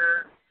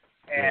indicator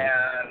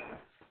and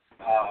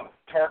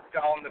torqued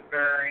down the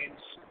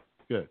bearings.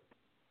 Good.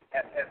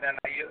 And then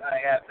I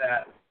had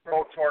that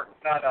Pro Torque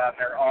nut on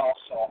there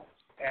also,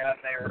 and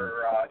they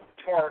were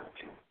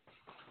torqued.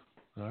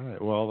 All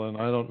right. Well, then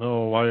I don't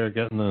know why you're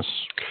getting this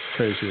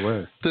crazy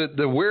wear.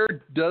 The wear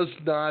does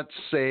not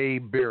say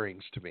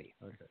bearings to me.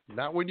 Okay.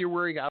 Not when you're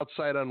wearing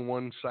outside on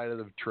one side of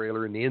the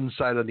trailer and the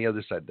inside on the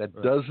other side. That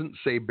doesn't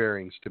say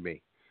bearings to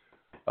me.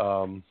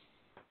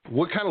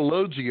 What kind of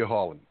loads are you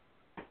hauling?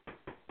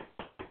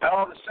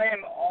 Oh, the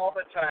same all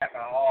the time.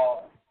 I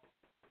haul.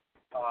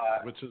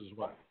 Which is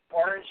what?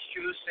 Orange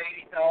juice,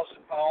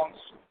 80,000 pounds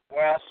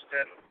west,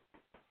 and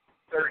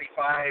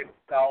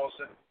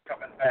 35,000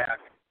 coming back.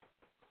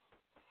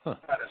 Huh.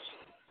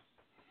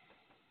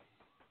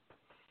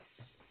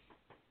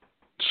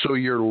 So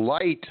you're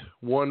light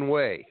one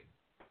way.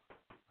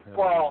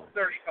 Well,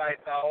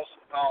 35,000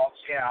 pounds,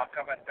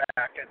 coming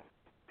back,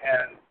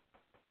 and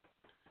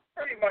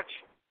pretty much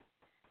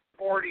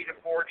 40 to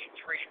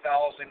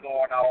 43,000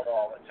 going out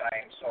all the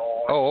time. So.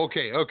 Oh,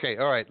 okay,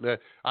 all right.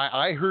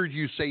 I heard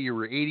you say you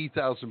were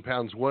 80,000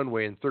 pounds one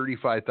way and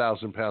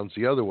 35,000 pounds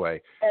the other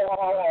way.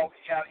 Oh,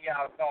 yeah.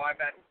 No, I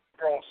meant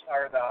gross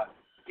or the.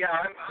 Yeah,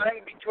 I'm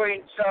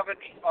between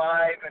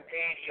 75 and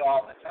 80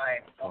 all the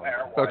time, no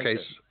matter what. Okay,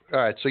 all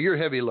right. So you're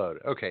heavy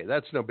load. Okay,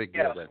 that's no big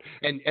deal then.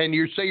 And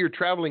you say you're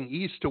traveling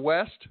east to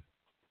west?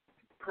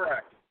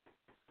 Correct.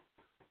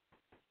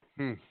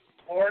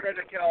 Florida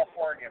to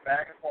California,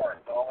 back and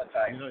forth all the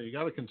time. You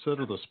got to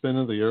consider the spin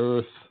of the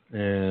Earth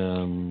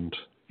and.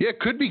 Yeah, it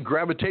could be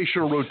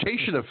gravitational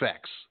rotation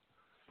effects.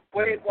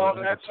 Well,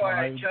 that's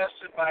why I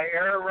adjusted my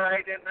air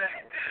ride in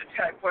there.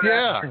 I put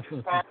air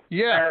for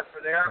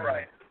the air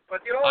ride.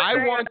 But the only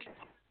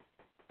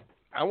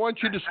I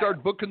want you to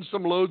start booking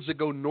some loads that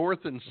go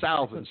north and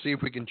south and see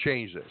if we can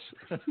change this.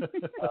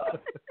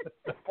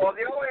 Well,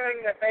 the only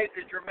thing that made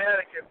the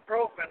dramatic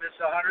improvement is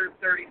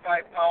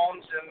 135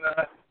 pounds, and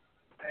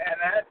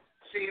that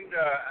seemed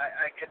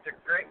I get the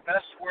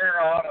best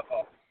wear out of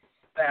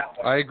that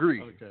one. I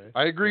agree. Okay.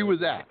 I agree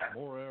with that.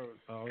 More air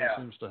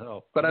seems to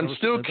help. But I'm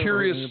still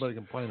curious. Anybody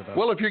complain about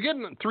well, if you're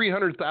getting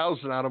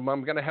 300,000 out of them,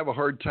 I'm going to have a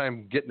hard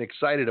time getting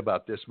excited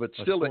about this. But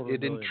still,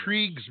 it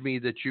intrigues me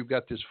that you've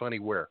got this funny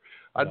wear.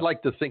 I'd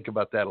like to think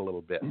about that a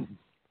little bit.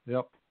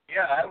 Yep.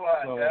 Yeah, I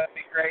would. That'd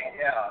be great.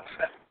 Yeah.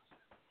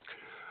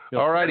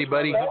 All righty,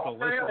 buddy. I have to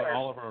listen to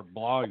all of our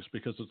blogs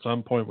because at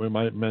some point we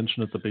might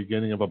mention at the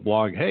beginning of a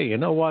blog, hey, you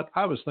know what?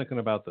 I was thinking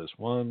about this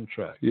one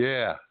track.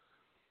 Yeah.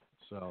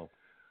 So.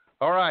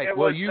 All right. It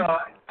was,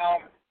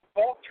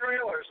 both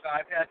trailers.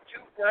 I've had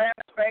two brand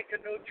spanking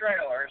new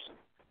trailers.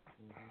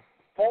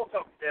 Both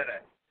of them did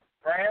it.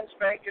 Brand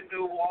spanking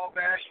new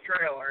Wabash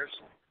trailers,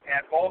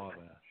 and both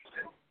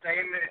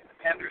same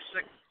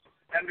Henderson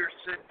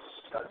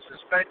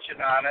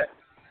suspension on it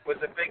with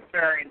the big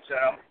bearings in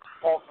them.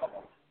 Both of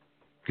them.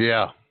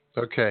 Yeah.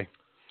 Okay.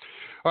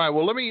 All right.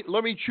 Well, let me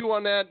chew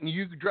on that, and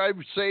you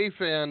drive safe,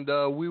 and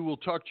we will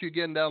talk to you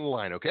again down the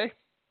line. Okay.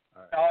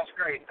 All right. Sounds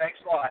great. Thanks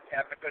a lot.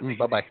 Have a good evening.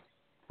 Bye-bye.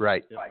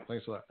 Right. Yeah,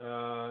 thanks a lot.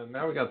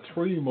 Now we got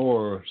three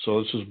more, so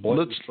let's just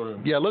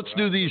let's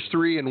do these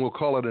three, and we'll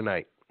call it a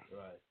night.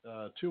 Right.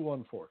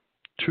 214.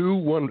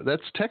 21.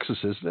 That's Texas,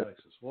 isn't it?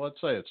 Texas. Well,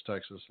 let's say it's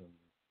Texas. And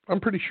I'm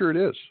pretty sure it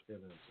is.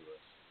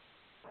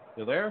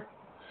 You there?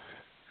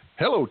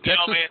 Hello,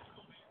 Texas.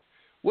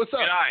 What's up?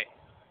 G'day.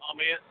 I'm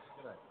here.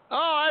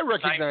 Oh, I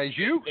recognize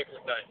you.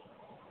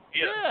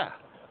 Yeah.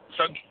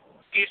 So,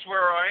 guess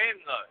where I am,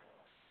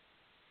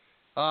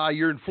 though?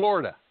 You're in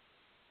Florida.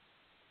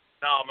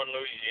 No, I'm in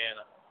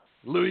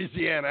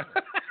Louisiana.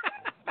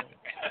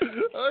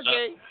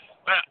 Okay.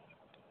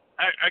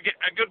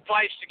 A good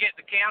place to get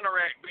the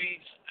counteract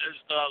beads is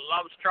the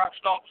Love's Truck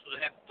Stops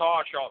that have the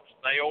tire shops.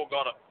 They all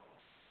got it.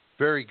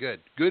 Very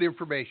good. Good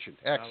information.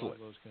 Excellent.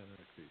 I love those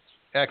counteract beads.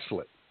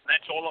 Excellent.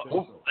 That's all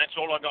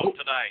I got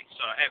today.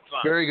 So have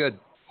fun. Very good.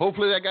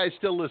 Hopefully that guy's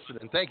still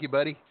listening. Thank you,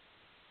 buddy.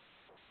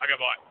 Okay,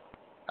 bye.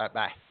 All right,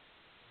 bye.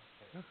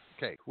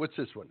 Okay, what's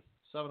this one?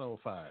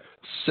 705.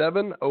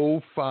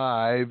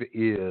 705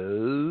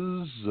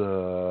 is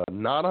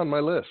not on my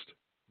list.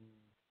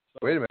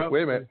 Wait a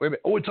minute.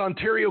 Oh, it's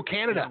Ontario,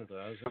 Canada. I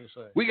was going to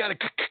say. We got a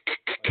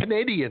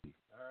Canadian.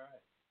 All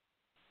right.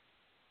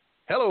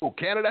 Hello,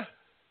 Canada.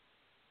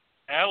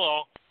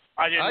 Hello.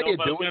 I didn't How know you if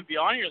I was doing? going to be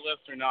on your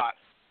list or not.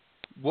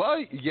 Well,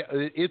 yeah,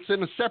 it's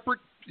in a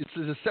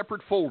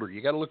separate folder.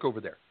 You got to look over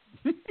there.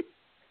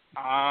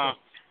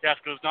 Yes,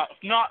 because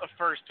it's not the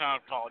first time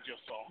I've called you,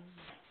 so.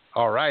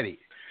 All righty.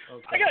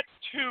 Okay. I got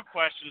 2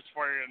 questions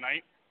for you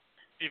tonight,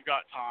 if you've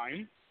got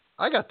time.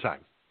 I got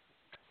time.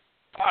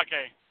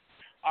 Okay.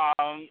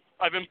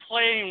 I've been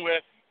playing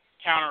with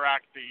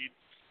counteract beads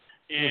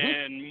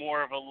in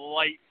more of a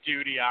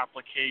light-duty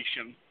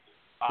application.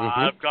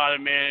 I've got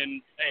them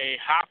in a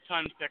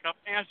half-ton pickup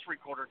and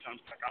 3/4-ton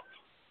pickup.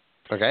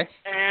 Okay.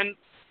 And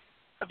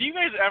have you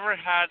guys ever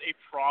had a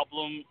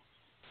problem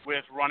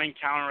with running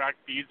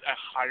counteract beads at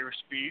higher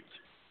speeds?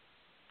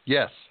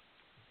 Yes,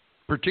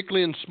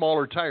 particularly in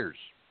smaller tires.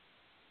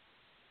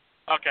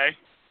 Okay.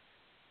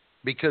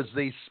 Because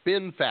they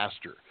spin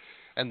faster.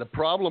 And the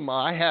problem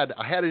I had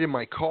it in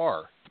my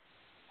car.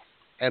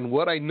 And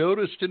what I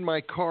noticed in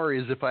my car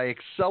is if I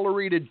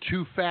accelerated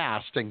too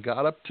fast and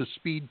got up to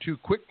speed too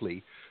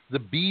quickly, the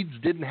beads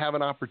didn't have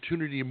an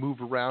opportunity to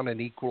move around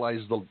and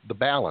equalize the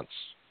balance.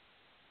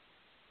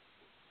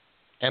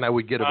 And I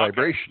would get a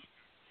vibration.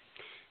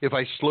 If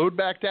I slowed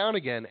back down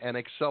again and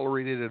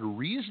accelerated at a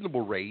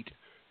reasonable rate,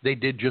 they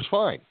did just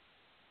fine.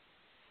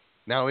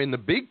 Now, in the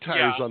big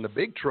tires on the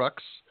big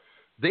trucks,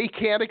 they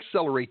can't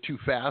accelerate too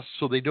fast,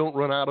 so they don't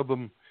run out of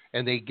them,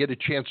 and they get a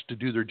chance to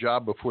do their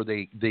job before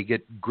they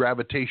get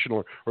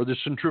gravitational or the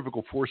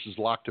centrifugal forces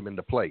locked them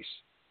into place.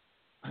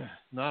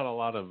 Not a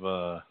lot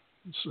of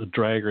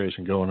drag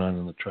racing going on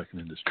in the trucking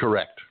industry.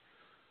 Correct.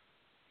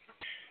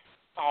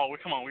 Oh,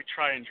 come on, we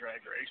try and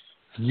drag race.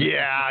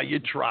 Yeah, you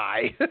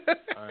try.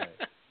 All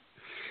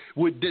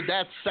right. Did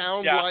that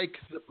sound like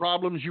the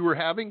problems you were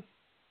having?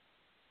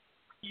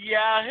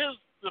 Yeah,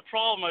 the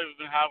problem I've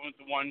been having with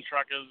the one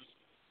truck is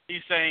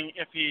he's saying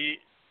if he's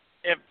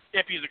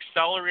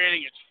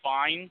accelerating, it's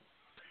fine,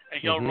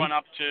 and he'll run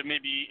up to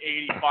maybe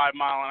 85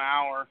 mile an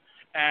hour,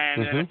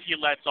 and then if he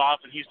lets off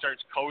and he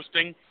starts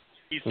coasting,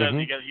 he says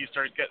he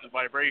starts getting the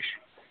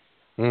vibration.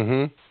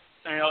 And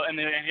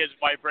then his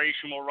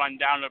vibration will run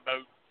down to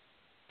about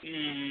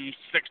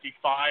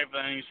 65,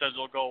 and then he says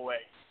it'll go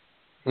away.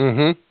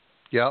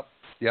 Yep.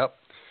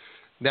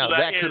 Now so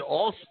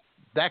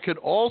that could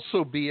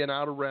also be an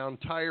out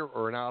around tire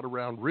or an out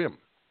around rim.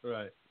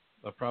 Right.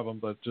 A problem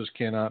that just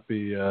cannot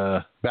be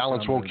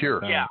balance won't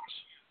cure. Yeah.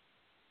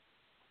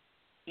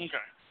 Okay.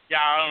 Yeah,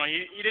 I don't know.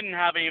 He didn't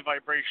have any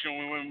vibration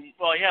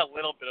he had a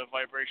little bit of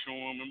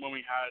vibration when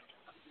we had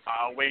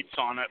weights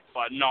on it,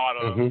 but not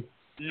a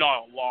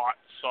lot.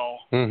 So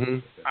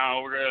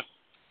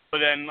but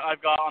then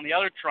I've got on the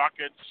other truck,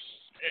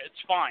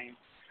 it's fine.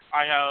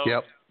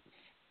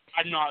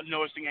 I'm not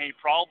noticing any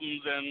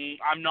problems, and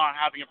I'm not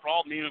having a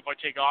problem even if I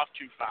take off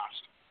too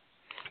fast.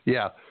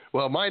 Yeah.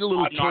 Well, my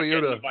little I'm not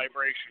Toyota getting the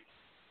vibration.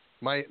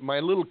 My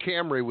little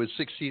Camry with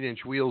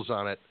 16-inch wheels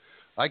on it,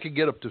 I could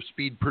get up to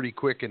speed pretty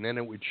quick, and then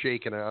it would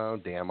shake, and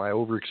I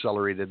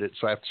over-accelerated it,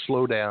 so I have to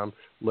slow down,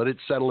 let it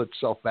settle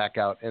itself back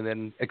out, and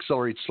then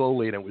accelerate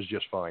slowly, and it was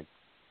just fine.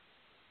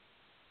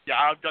 Yeah,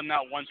 I've done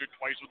that once or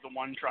twice with the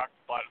one truck,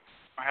 but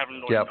I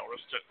haven't really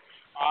noticed it.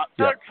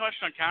 Third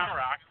question on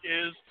counteract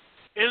is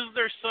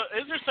there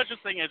such a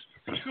thing as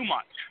too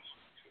much?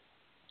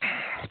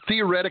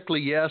 Theoretically,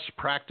 yes.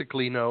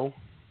 Practically, no.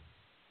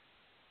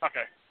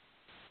 Okay.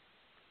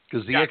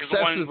 Because the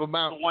excessive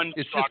amount,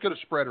 it's just going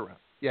to spread around.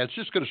 Yeah, it's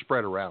just going to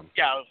spread around.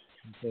 Yeah.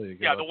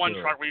 The one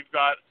truck we've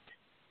got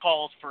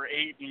calls for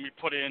 8, and we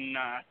put in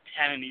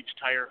 10 in each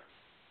tire.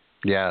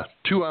 Yeah,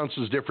 2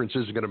 ounces difference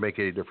isn't going to make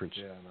any difference.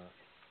 Yeah, no.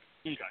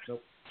 Okay.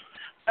 Nope.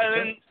 And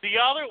then the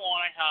other one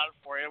I had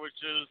for you, which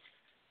is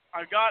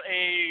I got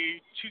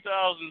a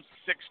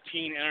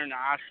 2016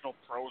 International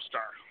Pro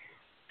Star.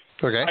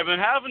 Okay. I've been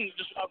having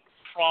just a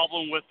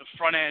problem with the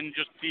front end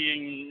just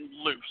being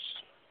loose.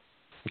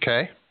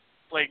 Okay.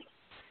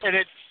 And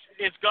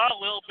it's got a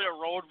little bit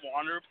of road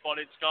wander, but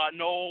it's got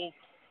no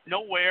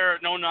wear,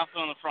 no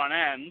nothing on the front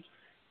end.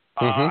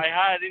 I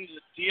had it into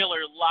the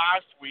dealer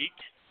last week.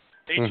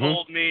 They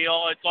told me,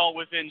 it's all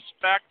within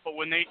spec, but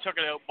when they took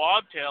it out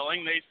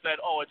bobtailing, they said,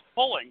 it's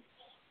pulling.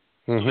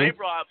 So they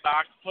brought it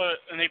back,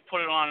 they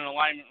put it on an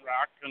alignment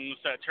rack and a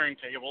set of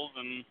turntables,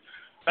 and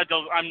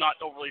I'm not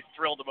overly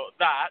thrilled about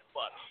that,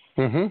 but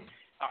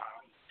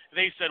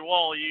they said,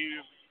 well,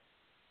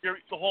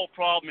 the whole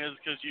problem is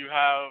because you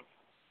have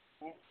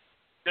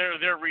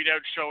their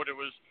readout showed it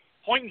was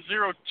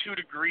 0.02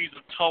 degrees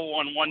of tow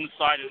on one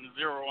side and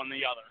 0 on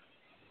the other.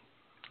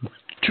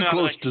 Too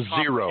close to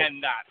 0.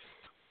 That.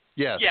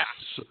 Yes. Yeah.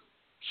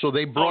 So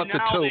they brought the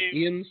tow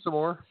in some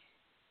more?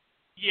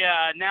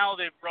 Yeah, now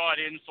they've brought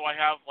in, so I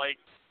have like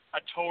a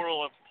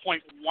total of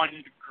 0.1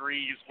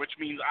 degrees, which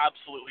means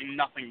absolutely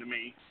nothing to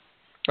me.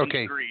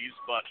 Okay. Degrees,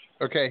 but.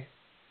 Okay.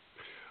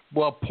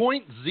 Well,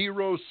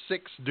 0.06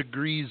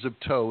 degrees of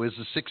tow is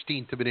a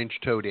 16th of an inch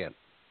towed in.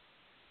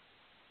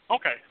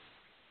 Okay.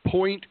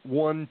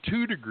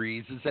 0.12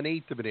 degrees is an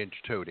 1/8 of an inch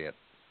towed in.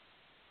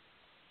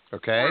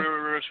 Okay.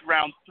 Or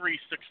around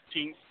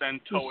 3/16 then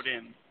towed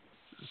in.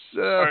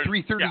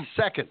 330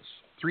 seconds.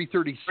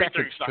 330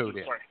 seconds towed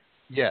in. Sorry.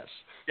 Yes.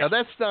 Now,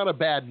 that's not a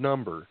bad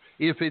number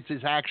if it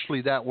is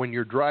actually that when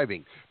you're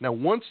driving. Now,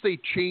 once they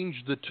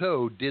changed the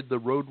tow, did the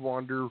Road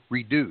Wander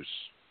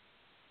reduce?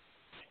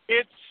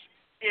 It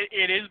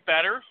is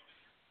better,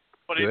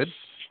 but Good.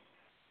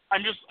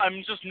 I'm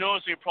just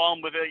noticing a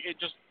problem with it. It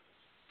just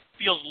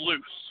feels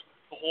loose,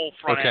 the whole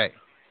front end.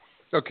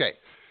 Okay.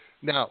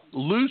 Now,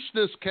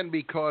 looseness can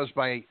be caused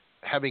by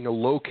having a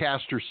low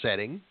caster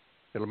setting.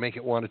 It'll make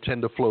it want to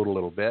tend to float a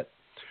little bit.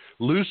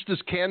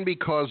 Looseness can be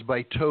caused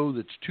by tow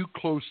that's too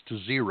close to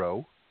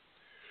 0.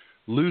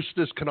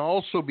 Looseness can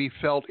also be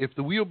felt if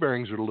the wheel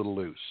bearings are a little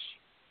loose.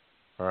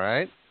 All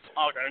right?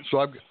 Okay. So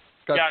I've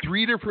got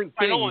 3 different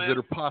things that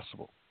are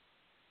possible.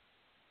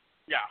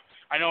 Yeah.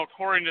 I know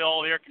according to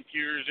all their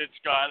computers, it's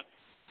got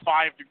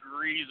 5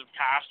 degrees of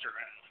caster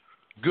in it.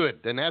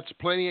 Good. Then that's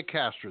plenty of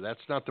caster.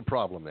 That's not the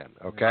problem then,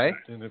 okay? Right.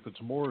 And if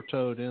it's more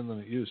towed in than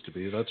it used to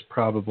be, that's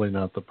probably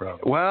not the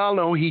problem. Well,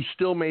 no, he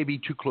still may be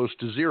too close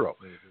to 0.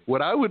 Maybe.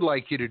 What I would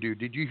like you to do,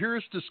 did you hear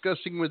us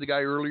discussing with the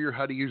guy earlier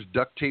how to use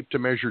duct tape to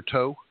measure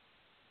tow?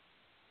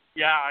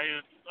 Yeah, I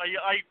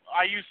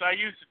used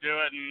to do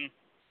it, and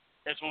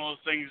it's one of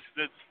those things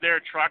that's their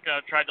truck.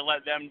 I tried to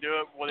let them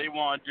do it, what they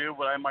want to do,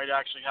 but I might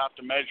actually have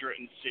to measure it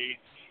and see.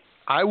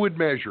 I would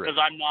measure it. Because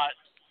I'm not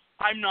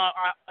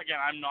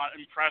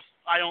impressed.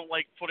 I don't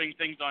like putting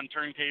things on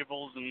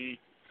turntables and,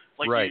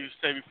 like you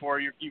said before,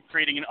 you're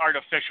creating an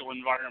artificial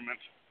environment.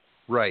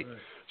 Right.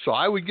 So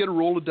I would get a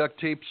roll of duct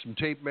tape,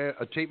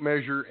 a tape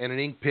measure, and an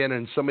ink pen,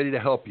 and somebody to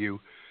help you,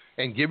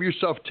 and give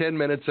yourself 10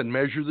 minutes and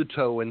measure the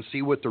tow and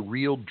see what the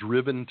real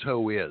driven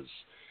tow is.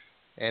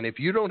 And if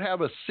you don't have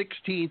a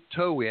 16th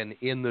tow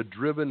in the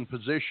driven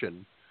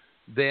position,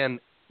 then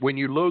when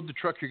you load the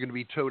truck, you're going to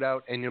be towed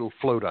out, and it'll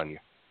float on you.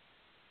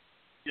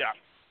 Yeah.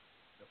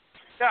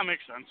 That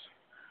makes sense.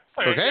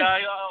 Okay. Yeah,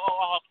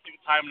 I'll have to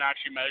take time and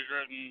actually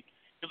measure it, and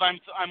because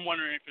I'm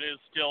wondering if it is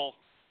still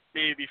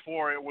maybe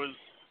before it was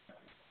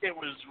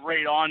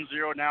right on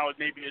 0. Now it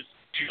maybe is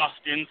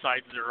just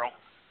inside 0.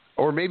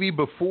 Or maybe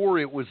before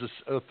it was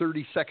a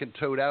 30-second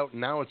towed out,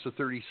 and now it's a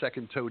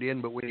 30-second towed in.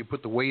 But when you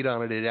put the weight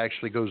on it, it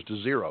actually goes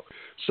to 0.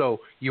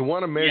 So you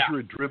want to measure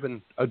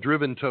a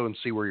driven tow and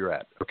see where you're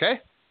at. Okay.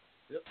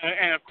 Yep.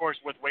 And of course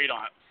with weight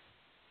on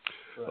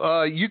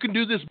it. You can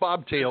do this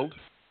bobtailed.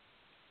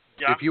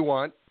 Yeah. If you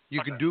want,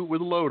 you can do it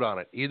with a load on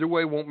it. Either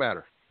way won't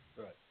matter.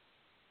 Right.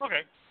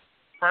 Okay.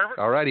 Perfect.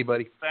 All righty,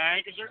 buddy.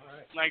 Thank you, sir.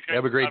 Right. Thanks,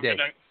 have a great day.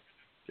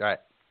 All right.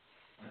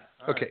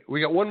 Okay, we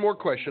got one more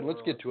question.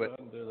 Let's get to it.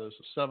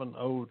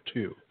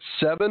 702.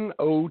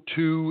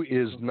 702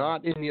 is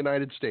not in the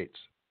United States.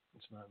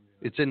 It's not.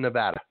 It's in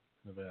Nevada.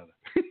 Nevada.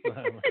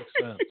 That makes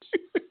sense.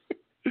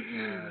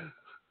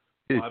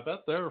 I bet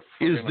they're.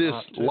 Is this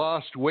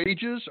Lost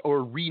Wages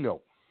or Reno?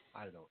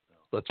 I don't know.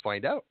 Let's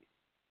find out.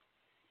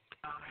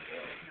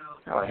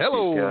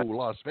 Hello,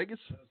 Las Vegas.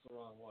 That's the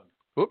wrong one.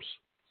 Oops.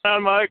 Hi,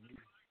 Mike.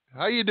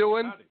 How you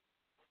doing?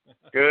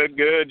 Good.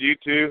 You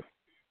too.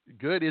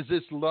 Good. Is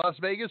this Las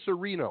Vegas or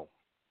Reno?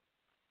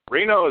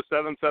 Reno is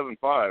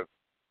 775.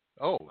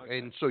 Oh,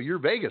 and so you're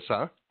Vegas,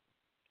 huh?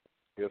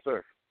 Yes,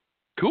 sir.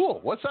 Cool.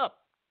 What's up?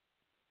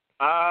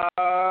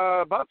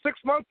 About 6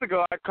 months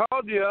ago, I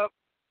called you up,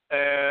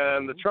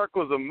 and the truck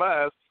was a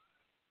mess.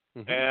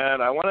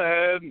 And I went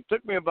ahead and it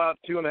took me about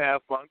 2.5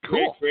 months to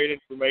get great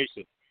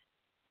information.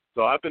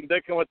 So I've been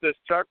dicking with this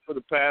truck for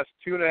the past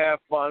 2.5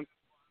 months.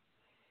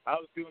 I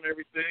was doing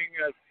everything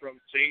from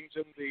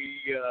changing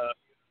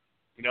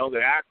the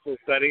axle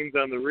settings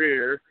on the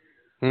rear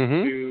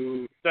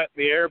to setting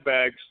the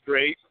airbags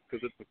straight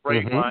because it's a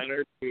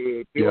Freightliner,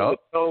 to doing the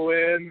tow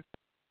in,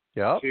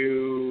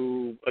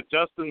 to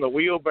adjusting the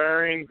wheel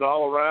bearings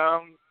all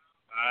around.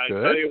 I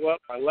tell you what,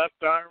 my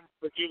left arm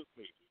forgives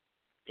me.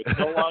 It's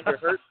no longer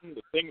hurting.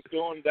 The thing's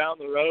going down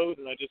the road,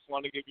 and I just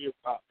want to give you a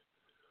pop.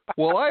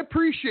 Well, I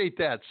appreciate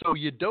that. So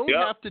you don't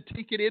have to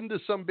take it into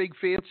some big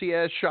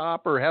fancy-ass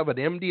shop or have an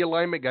MD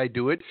alignment guy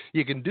do it.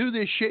 You can do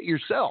this shit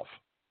yourself.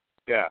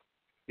 Yeah.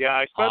 Yeah,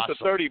 I spent the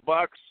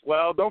 $30.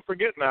 Well, don't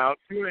forget now,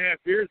 2.5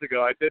 years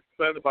ago, I did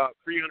spend about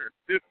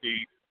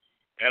 $350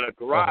 at a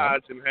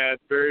garage and had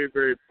very,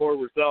 very poor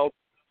results.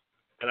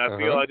 and I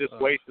feel I just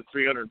wasted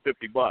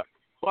 $350.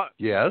 But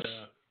yes,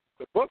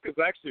 the book is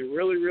actually a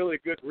really, really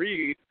good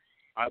read.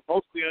 I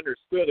mostly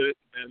understood it,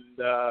 and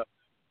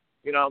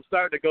I'm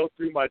starting to go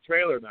through my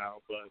trailer now.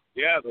 But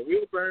yeah, the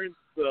wheel bearing's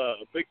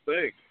a big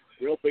thing,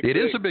 real big. It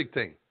is a big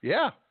thing.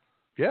 Yeah.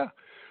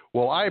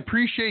 Well, I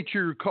appreciate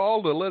your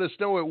call to let us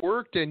know it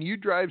worked, and you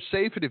drive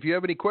safe. And if you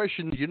have any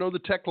questions, the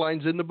tech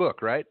line's in the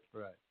book, right?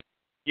 Right.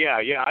 Yeah,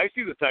 I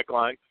see the tech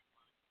line.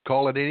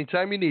 Call it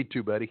anytime you need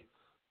to, buddy.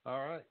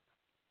 All right.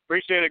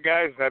 Appreciate it,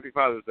 guys. Happy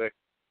Father's Day.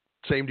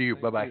 Same to you.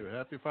 Bye-bye.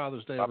 Happy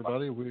Father's Day,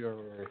 everybody. We are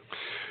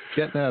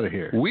getting out of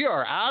here. We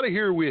are out of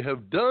here. We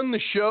have done the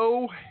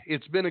show.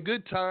 It's been a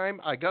good time.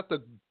 I got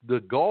the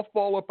golf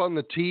ball up on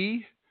the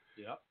tee.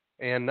 Yeah.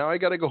 And now I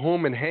got to go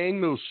home and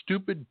hang those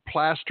stupid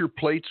plaster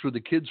plates with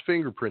the kids'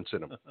 fingerprints in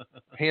them.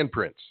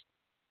 Handprints.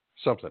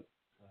 Something.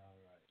 All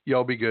right.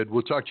 Y'all be good.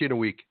 We'll talk to you in a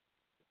week.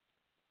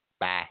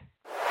 Bye.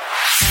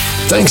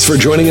 Thanks for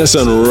joining us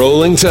on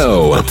Rolling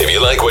Toe. If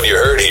you like what you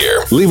heard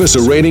here, leave us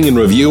a rating and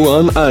review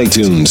on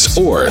iTunes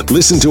or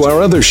listen to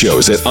our other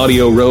shows at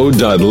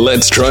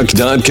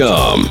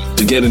audioroad.letstruck.com.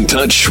 To get in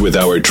touch with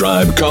our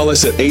tribe, call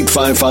us at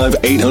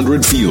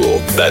 855-800-FUEL.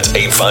 That's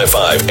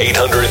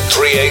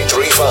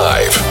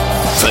 855-800-3835.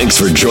 Thanks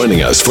for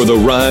joining us for the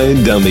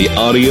ride down the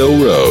audio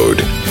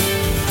road.